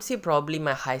I would say probably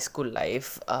my high school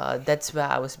life. That's where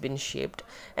I was being shaped,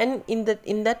 and in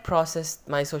that process,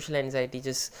 my social anxiety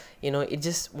just, it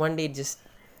just one day,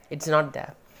 it's not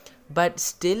there. But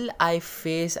still, I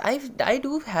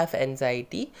do have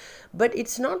anxiety, but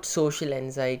it's not social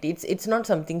anxiety. It's not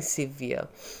something severe.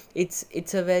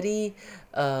 It's a very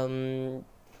um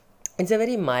it's a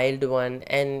very mild one,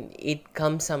 and it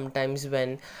comes sometimes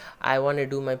when I want to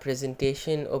do my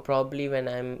presentation, or probably when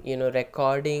I'm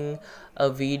recording a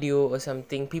video or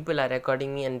something. People are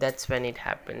recording me, and that's when it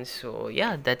happens. So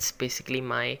yeah, that's basically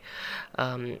my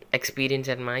experience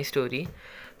and my story.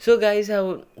 So guys,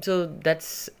 so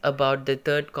that's about the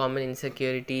third common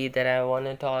insecurity that I want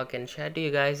to talk and share to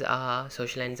you guys,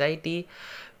 social anxiety,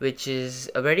 which is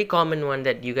a very common one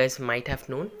that you guys might have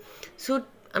known. So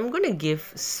I'm gonna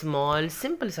give small,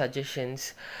 simple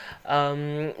suggestions.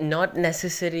 Not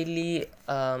necessarily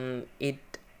it.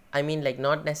 I mean, like,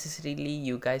 not necessarily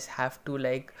you guys have to,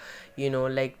 like,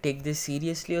 like, take this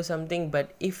seriously or something.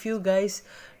 But if you guys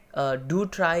do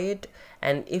try it,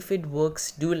 and if it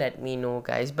works, do let me know,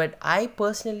 guys. But I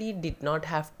personally did not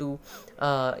have to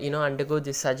undergo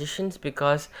these suggestions,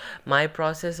 because my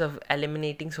process of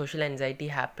eliminating social anxiety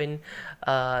happened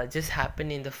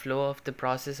in the flow of the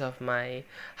process of my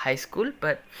high school.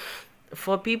 But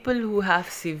for people who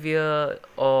have severe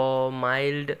or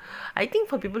mild, I think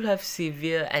for people who have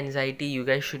severe anxiety, you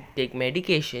guys should take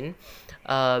medication,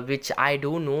 which I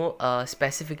don't know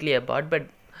specifically about. But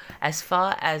as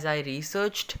far as I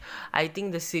researched, I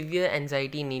think the severe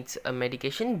anxiety needs a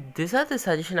medication. These are the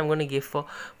suggestion I'm going to give for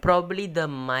probably the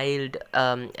mild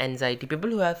anxiety. People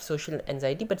who have social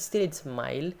anxiety, but still it's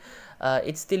mild.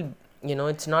 It's still,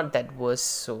 it's not that worse.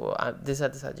 So these are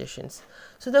the suggestions.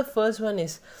 So the first one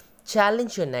is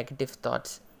challenge your negative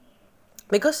thoughts,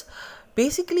 because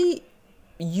basically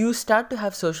you start to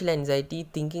have social anxiety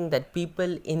thinking that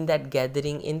people in that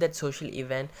gathering, in that social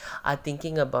event, are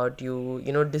thinking about you,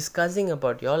 discussing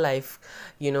about your life,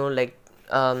 like,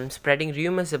 spreading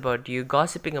rumors about you,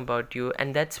 gossiping about you.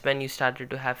 And that's when you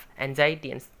started to have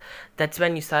anxiety, and that's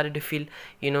when you started to feel,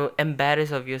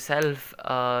 embarrassed of yourself,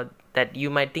 that you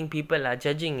might think people are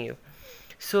judging you.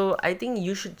 So I think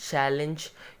you should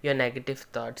challenge your negative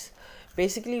thoughts.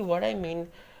 Basically, what I mean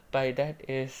by that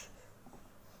is,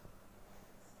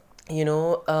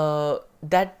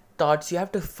 that thoughts, you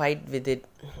have to fight with it.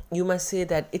 You must say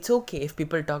that it's okay if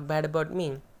people talk bad about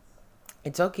me,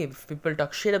 it's okay if people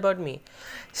talk shit about me.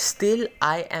 Still,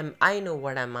 I know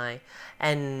what am I.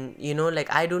 And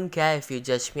like, I don't care if you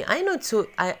judge me. I know it's so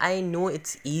I know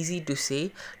it's easy to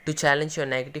say, to challenge your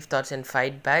negative thoughts and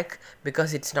fight back,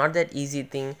 because it's not that easy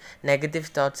thing. Negative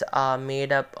thoughts are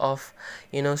made up of,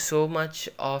 so much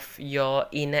of your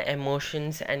inner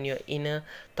emotions and your inner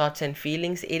thoughts and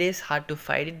feelings. It is hard to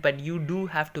fight it, but you do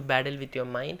have to battle with your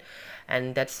mind,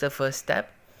 and that's the first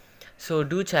step. So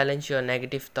do challenge your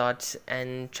negative thoughts,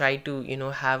 and try to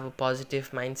have a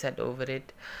positive mindset over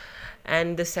it.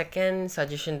 And the second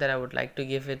suggestion that I would like to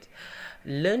give it,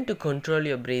 learn to control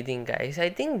your breathing, guys. I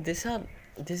think this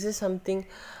is something,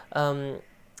 um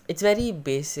it's very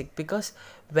basic, because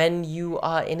when you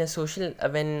are in a social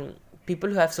when people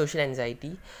who have social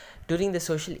anxiety, during the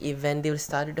social event, they will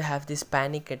started to have this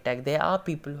panic attack. There are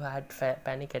people who had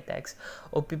panic attacks,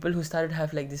 or people who started to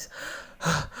have like this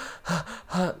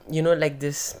like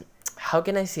this, how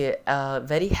can I say,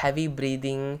 very heavy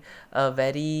breathing,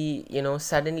 very,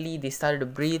 suddenly they started to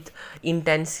breathe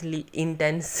intense.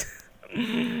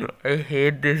 I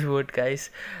hate this word, guys.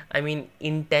 I mean,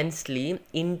 intensely.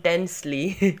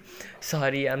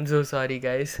 Sorry, I'm so sorry,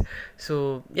 guys.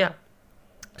 So yeah,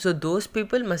 so those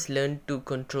people must learn to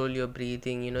control your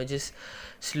breathing, just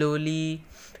slowly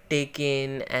take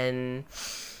in and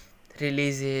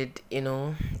release it, in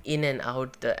and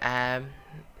out the air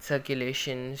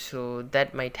circulation. So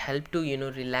that might help to,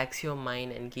 relax your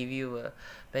mind and give you a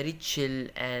very chill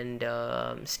and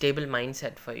stable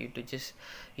mindset for you to just,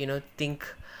 think,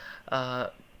 uh,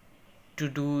 to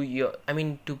do your I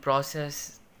mean to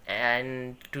process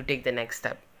and to take the next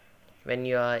step when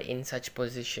you are in such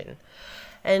position.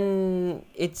 And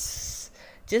it's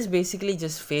just basically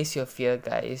just face your fear,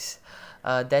 guys.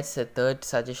 That's the third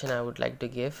suggestion I would like to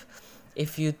give.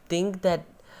 If you think that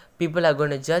people are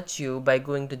going to judge you by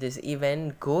going to this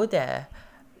event, go there.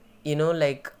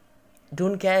 Like,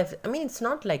 don't care I mean, it's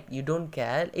not like you don't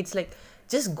care, it's like,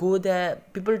 just go there.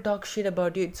 People talk shit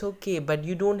about you, it's okay, but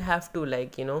you don't have to,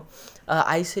 like,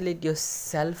 isolate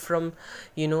yourself from,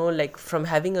 like, from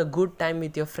having a good time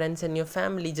with your friends and your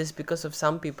family, just because of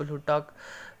some people who talk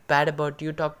bad about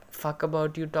you, talk fuck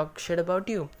about you, talk shit about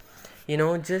you.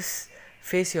 Just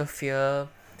face your fear.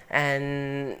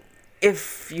 And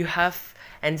if you have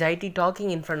anxiety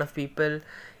talking in front of people,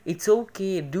 it's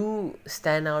okay, do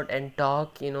stand out and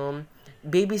talk.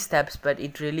 Baby steps, but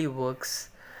it really works.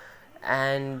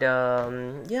 And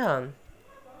yeah,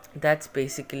 that's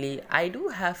basically. I do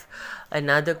have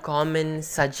another common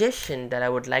suggestion that I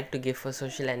would like to give for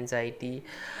social anxiety.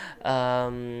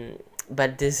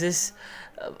 But this is,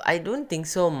 I don't think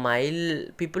so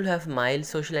mild people who have mild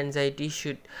social anxiety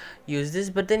should use this,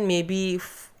 but then maybe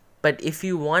but if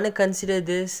you want to consider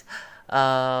this,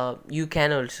 you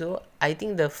can also. I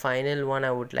think the final one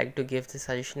I would like to give the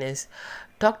suggestion is,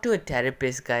 talk to a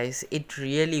therapist, guys. It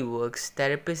really works.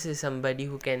 Therapist is somebody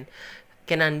who can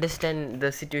understand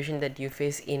the situation that you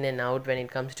face in and out when it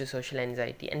comes to social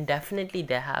anxiety, and definitely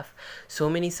they have so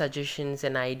many suggestions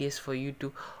and ideas for you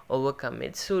to overcome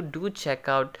it. So do check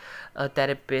out a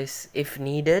therapist if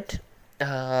needed.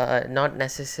 Not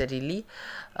necessarily.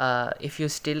 If you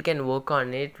still can work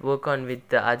on it, work on with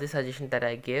the other suggestion that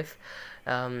I give.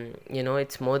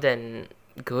 It's more than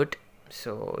good.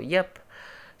 So yep.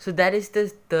 So that is the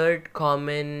third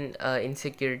common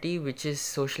insecurity, which is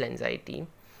social anxiety.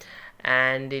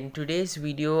 And in today's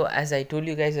video, as I told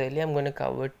you guys earlier, I'm going to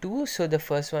cover two. So the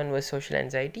first one was social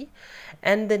anxiety,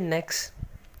 and the next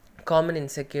common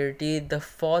insecurity, the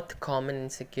fourth common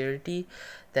insecurity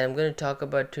that I'm going to talk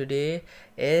about today,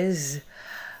 is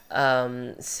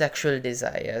sexual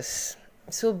desires.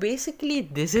 So basically,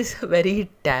 this is a very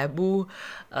taboo,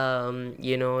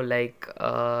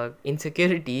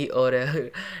 insecurity, or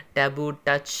a taboo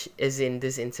touch is in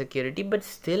this insecurity. But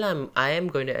still, I am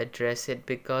going to address it,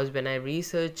 because when I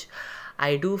research,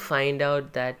 I do find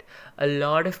out that a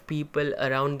lot of people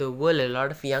around the world, a lot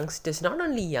of youngsters, not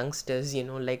only youngsters,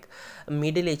 like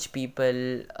middle-aged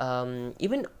people,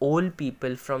 even old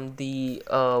people from the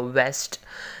West,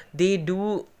 they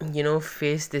do,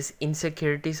 face this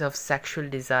insecurities of sexual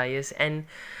desires. And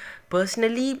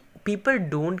personally, people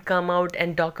don't come out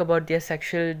and talk about their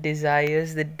sexual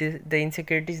desires, the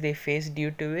insecurities they face due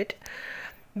to it,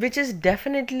 which is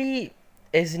definitely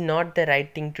is not the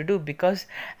right thing to do, because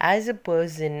as a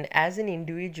person, as an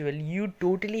individual, you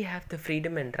totally have the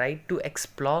freedom and right to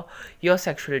explore your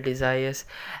sexual desires,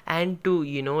 and to,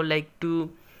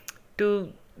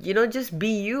 to just be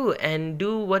you and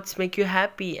do what's make you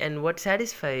happy and what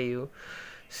satisfy you.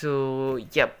 So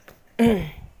yep.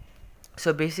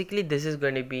 So basically, this is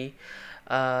going to be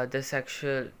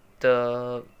the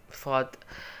fourth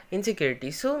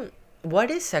insecurity. So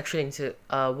what is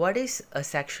a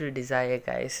sexual desire,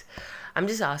 guys? I'm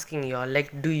just asking y'all,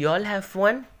 like, do y'all have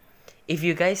one? If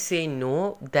you guys say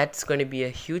no, that's going to be a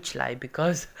huge lie,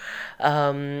 because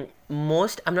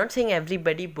most, I'm not saying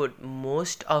everybody, but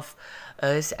most of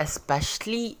us,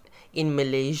 especially in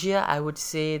Malaysia, I would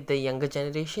say the younger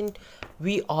generation,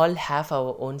 we all have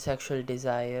our own sexual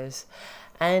desires.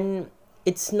 And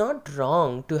it's not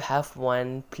wrong to have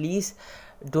one. Please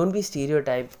don't be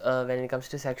stereotyped when it comes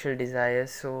to sexual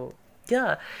desires. So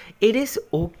yeah, it is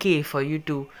okay for you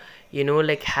to,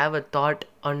 like, have a thought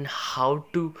on how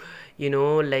to,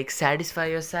 like, satisfy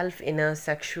yourself in a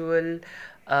sexual,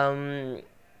 on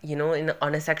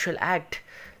a sexual act.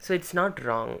 So it's not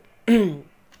wrong.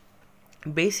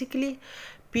 Basically,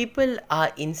 people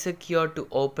are insecure to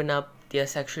open up their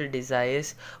sexual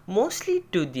desires, mostly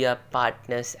to their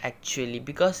partners, actually,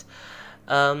 because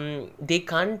they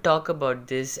can't talk about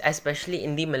this, especially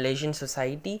in the Malaysian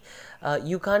society.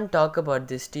 You can't talk about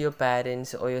this to your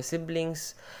parents or your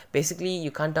siblings. Basically, you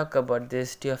can't talk about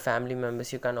this to your family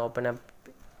members. You can't open up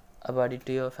about it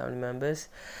to your family members,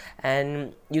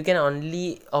 and you can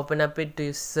only open up it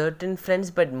to certain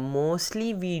friends, but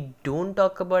mostly we don't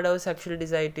talk about our sexual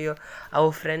desire to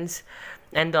our friends.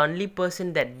 And the only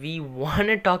person that we want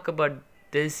to talk about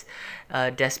this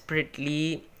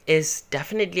desperately is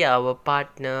definitely our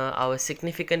partner, our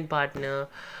significant partner.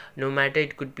 No matter,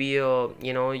 it could be your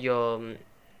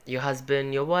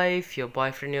husband, your wife, your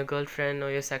boyfriend, your girlfriend,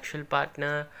 or your sexual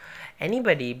partner,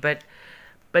 anybody. But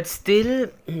still,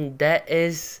 there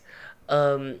is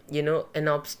an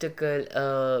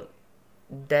obstacle,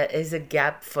 there is a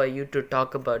gap for you to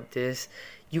talk about this.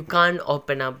 you can't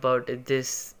open up about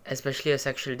this, especially your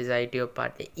sexual desire, to your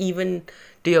partner, even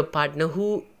to your partner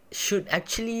who should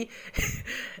actually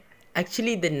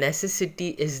actually the necessity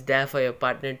is there for your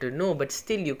partner to know, but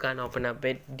still you can't open up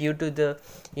it due to the,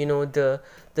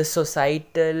 the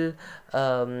societal,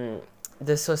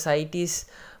 the society's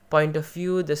point of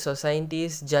view, the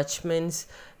society's judgments,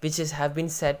 which is have been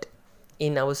set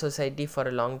in our society for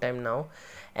a long time now.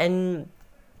 And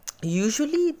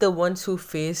usually the ones who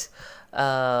face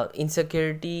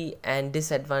insecurity and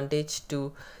disadvantage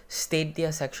to state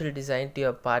their sexual desire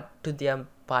to their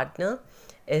partner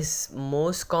is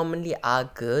most commonly are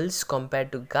girls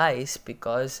compared to guys,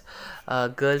 because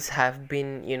girls have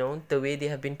been, the way they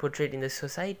have been portrayed in the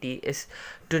society is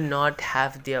to not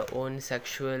have their own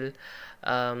sexual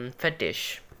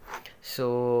fetish.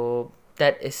 So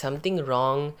that is something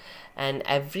wrong, and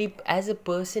as a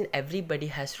person, everybody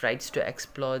has rights to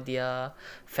explore their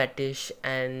fetish,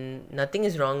 and nothing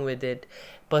is wrong with it.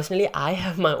 Personally, I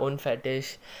have my own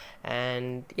fetish,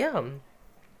 and yeah,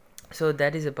 so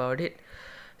that is about it.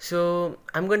 So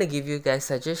I'm going to give you guys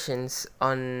suggestions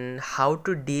on how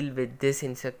to deal with this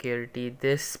insecurity,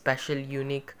 this special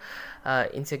unique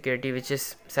insecurity, which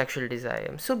is sexual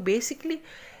desire. So basically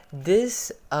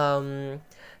this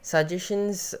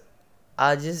suggestions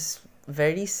are just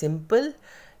very simple,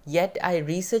 yet I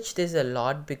researched this a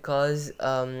lot because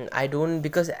I don't,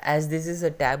 because as this is a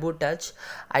taboo touch,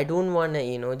 I don't want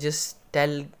to, just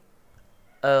tell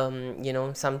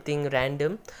something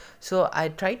random. So I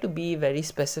try to be very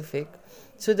specific.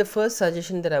 So the first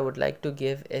suggestion that I would like to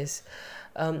give is,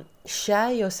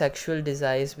 share your sexual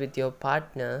desires with your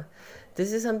partner.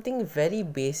 This is something very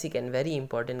basic and very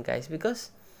important, guys, because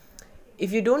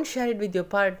if you don't share it with your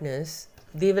partners,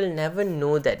 they will never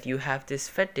know that you have this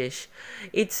fetish.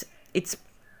 It's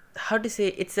how to say,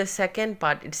 it's the second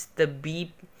part, it's the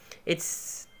B,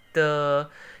 it's the,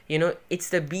 it's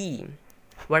the B.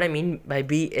 What I mean by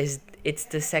B is it's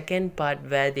the second part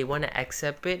where they want to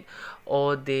accept it,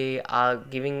 or they are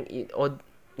giving it, or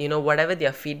whatever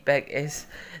their feedback is.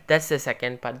 That's the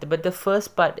second part, but the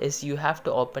first part is you have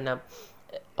to open up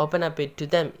it to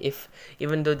them, if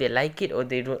even though they like it or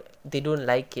they don't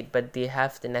like it, but they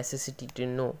have the necessity to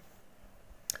know.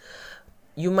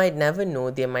 You might never know,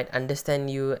 they might understand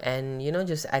you and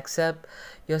just accept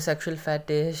your sexual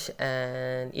fetish,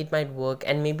 and it might work,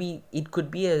 and maybe it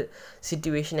could be a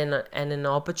situation and an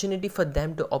opportunity for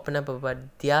them to open up about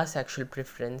their sexual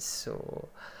preference. So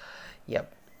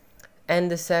yep.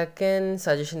 And the second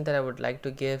suggestion that I would like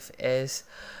to give is,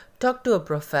 talk to a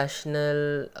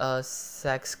professional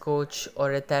sex coach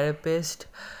or a therapist,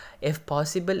 if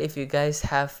possible. If you guys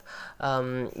have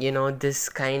this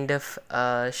kind of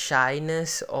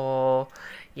shyness, or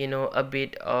a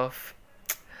bit of,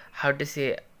 how to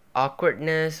say,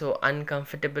 awkwardness or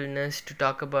uncomfortableness to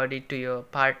talk about it to your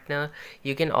partner,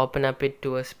 you can open up it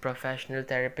to a professional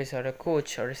therapist or a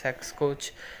coach or a sex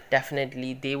coach.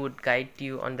 Definitely they would guide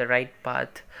you on the right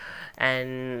path,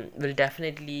 and will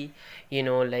definitely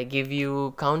like give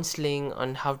you counseling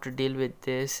on how to deal with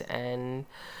this. And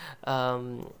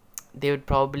they would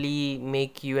probably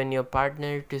make you and your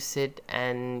partner to sit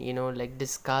and like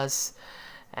discuss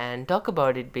and talk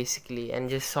about it basically, and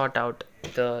just sort out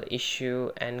the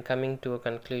issue and coming to a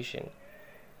conclusion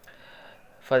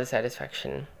for the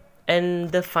satisfaction.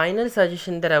 And the final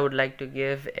suggestion that I would like to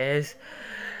give is,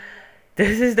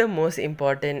 this is the most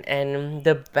important and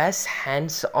the best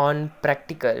hands-on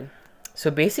practical. So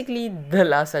basically the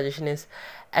last suggestion is,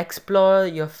 explore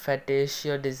your fetish,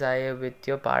 your desire with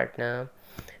your partner.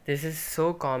 This is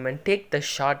so common. Take the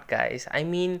shot, guys. I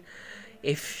mean,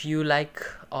 if you like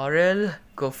oral,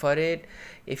 go for it.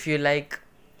 If you like,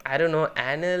 I don't know,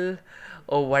 anal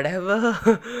or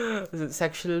whatever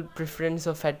sexual preference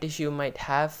or fetish you might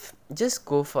have, just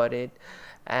go for it.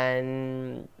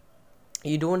 And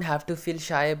you don't have to feel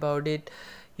shy about it.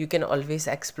 You can always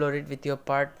explore it with your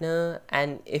partner.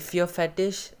 And if your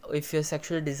fetish, if your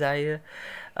sexual desire,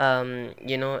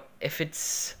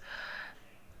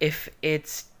 if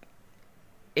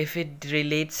if it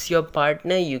relates your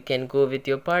partner, you can go with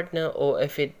your partner. Or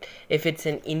if it's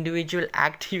an individual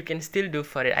act, you can still do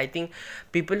for it. I think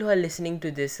people who are listening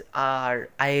to this are,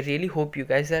 I really hope you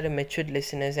guys are matured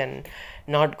listeners and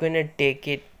not going to take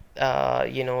it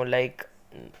like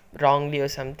wrongly or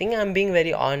something. I'm being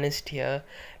very honest here,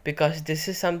 because this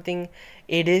is something,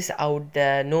 it is out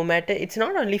there. No matter, it's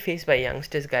not only faced by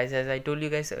youngsters, guys, as I told you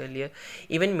guys earlier.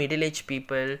 Even middle-aged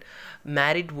people,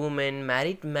 married women,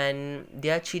 married men, they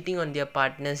are cheating on their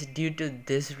partners due to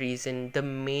this reason. The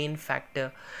main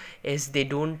factor is they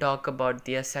don't talk about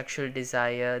their sexual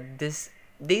desire. This,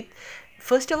 they,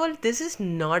 first of all, this is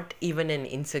not even an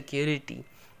insecurity.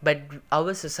 but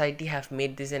our society have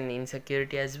made this an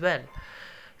insecurity as well.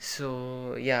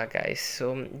 So yeah, guys,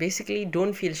 so basically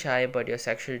don't feel shy about your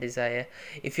sexual desire.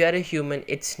 If you are a human,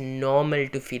 it's normal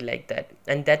to feel like that,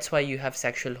 and that's why you have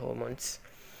sexual hormones.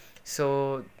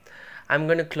 So I'm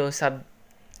gonna close up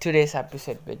today's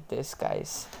episode with this,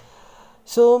 guys.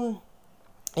 So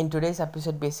in today's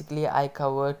episode, basically I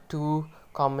covered two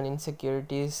common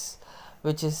insecurities,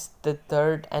 which is the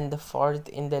third and the fourth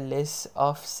in the list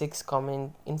of six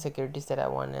common insecurities that I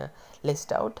want to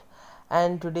list out.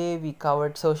 And today we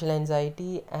covered social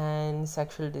anxiety and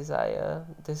sexual desire.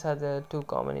 These are the two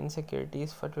common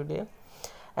insecurities for today,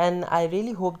 and I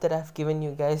really hope that I've given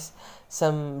you guys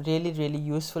some really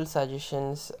useful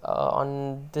suggestions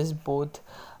on this both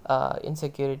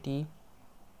insecurity.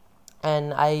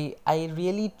 And I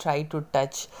really try to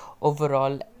touch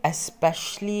overall,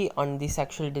 especially on the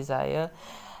sexual desire.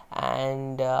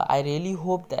 And I really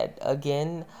hope that,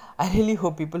 again, I really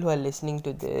hope people who are listening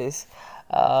to this,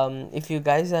 if you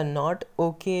guys are not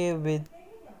okay with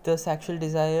the sexual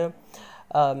desire,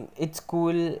 it's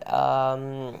cool.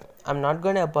 I'm not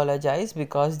gonna apologize,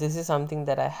 because this is something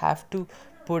that I have to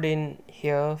put in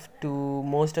here to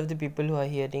most of the people who are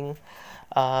hearing.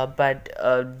 But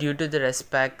due to the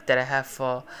respect that I have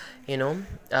for,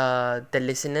 the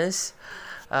listeners,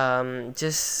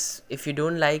 just if you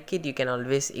don't like it, you can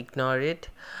always ignore it.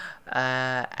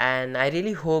 And I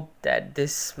really hope that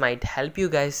this might help you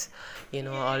guys,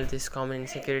 all these common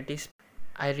insecurities.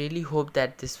 I really hope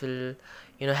that this will,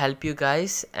 help you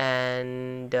guys.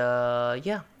 And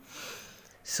yeah.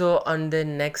 So on the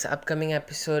next upcoming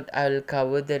episode, I'll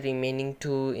cover the remaining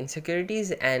two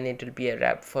insecurities, and it will be a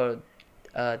wrap for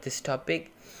this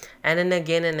topic. And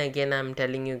again, I'm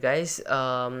telling you guys,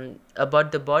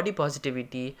 about the body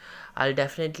positivity. I'll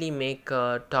definitely make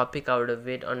a topic out of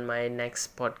it on my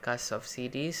next podcast of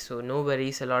series. So no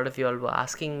worries. A lot of you all were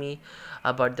asking me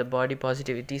about the body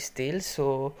positivity still.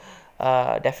 So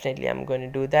definitely, I'm going to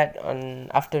do that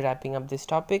on after wrapping up this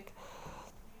topic.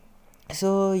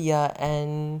 So yeah,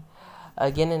 and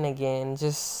again,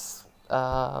 just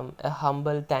a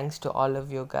humble thanks to all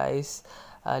of you guys,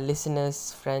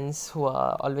 listeners, friends who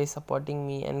are always supporting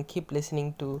me and keep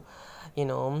listening to,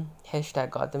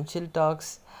 hashtag Gotham Chill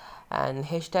Talks and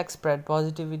hashtag spread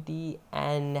positivity.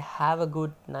 And have a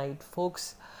good night,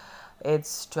 folks.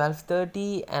 It's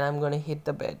 12:30 and I'm gonna hit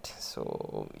the bed.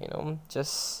 So,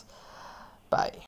 just bye.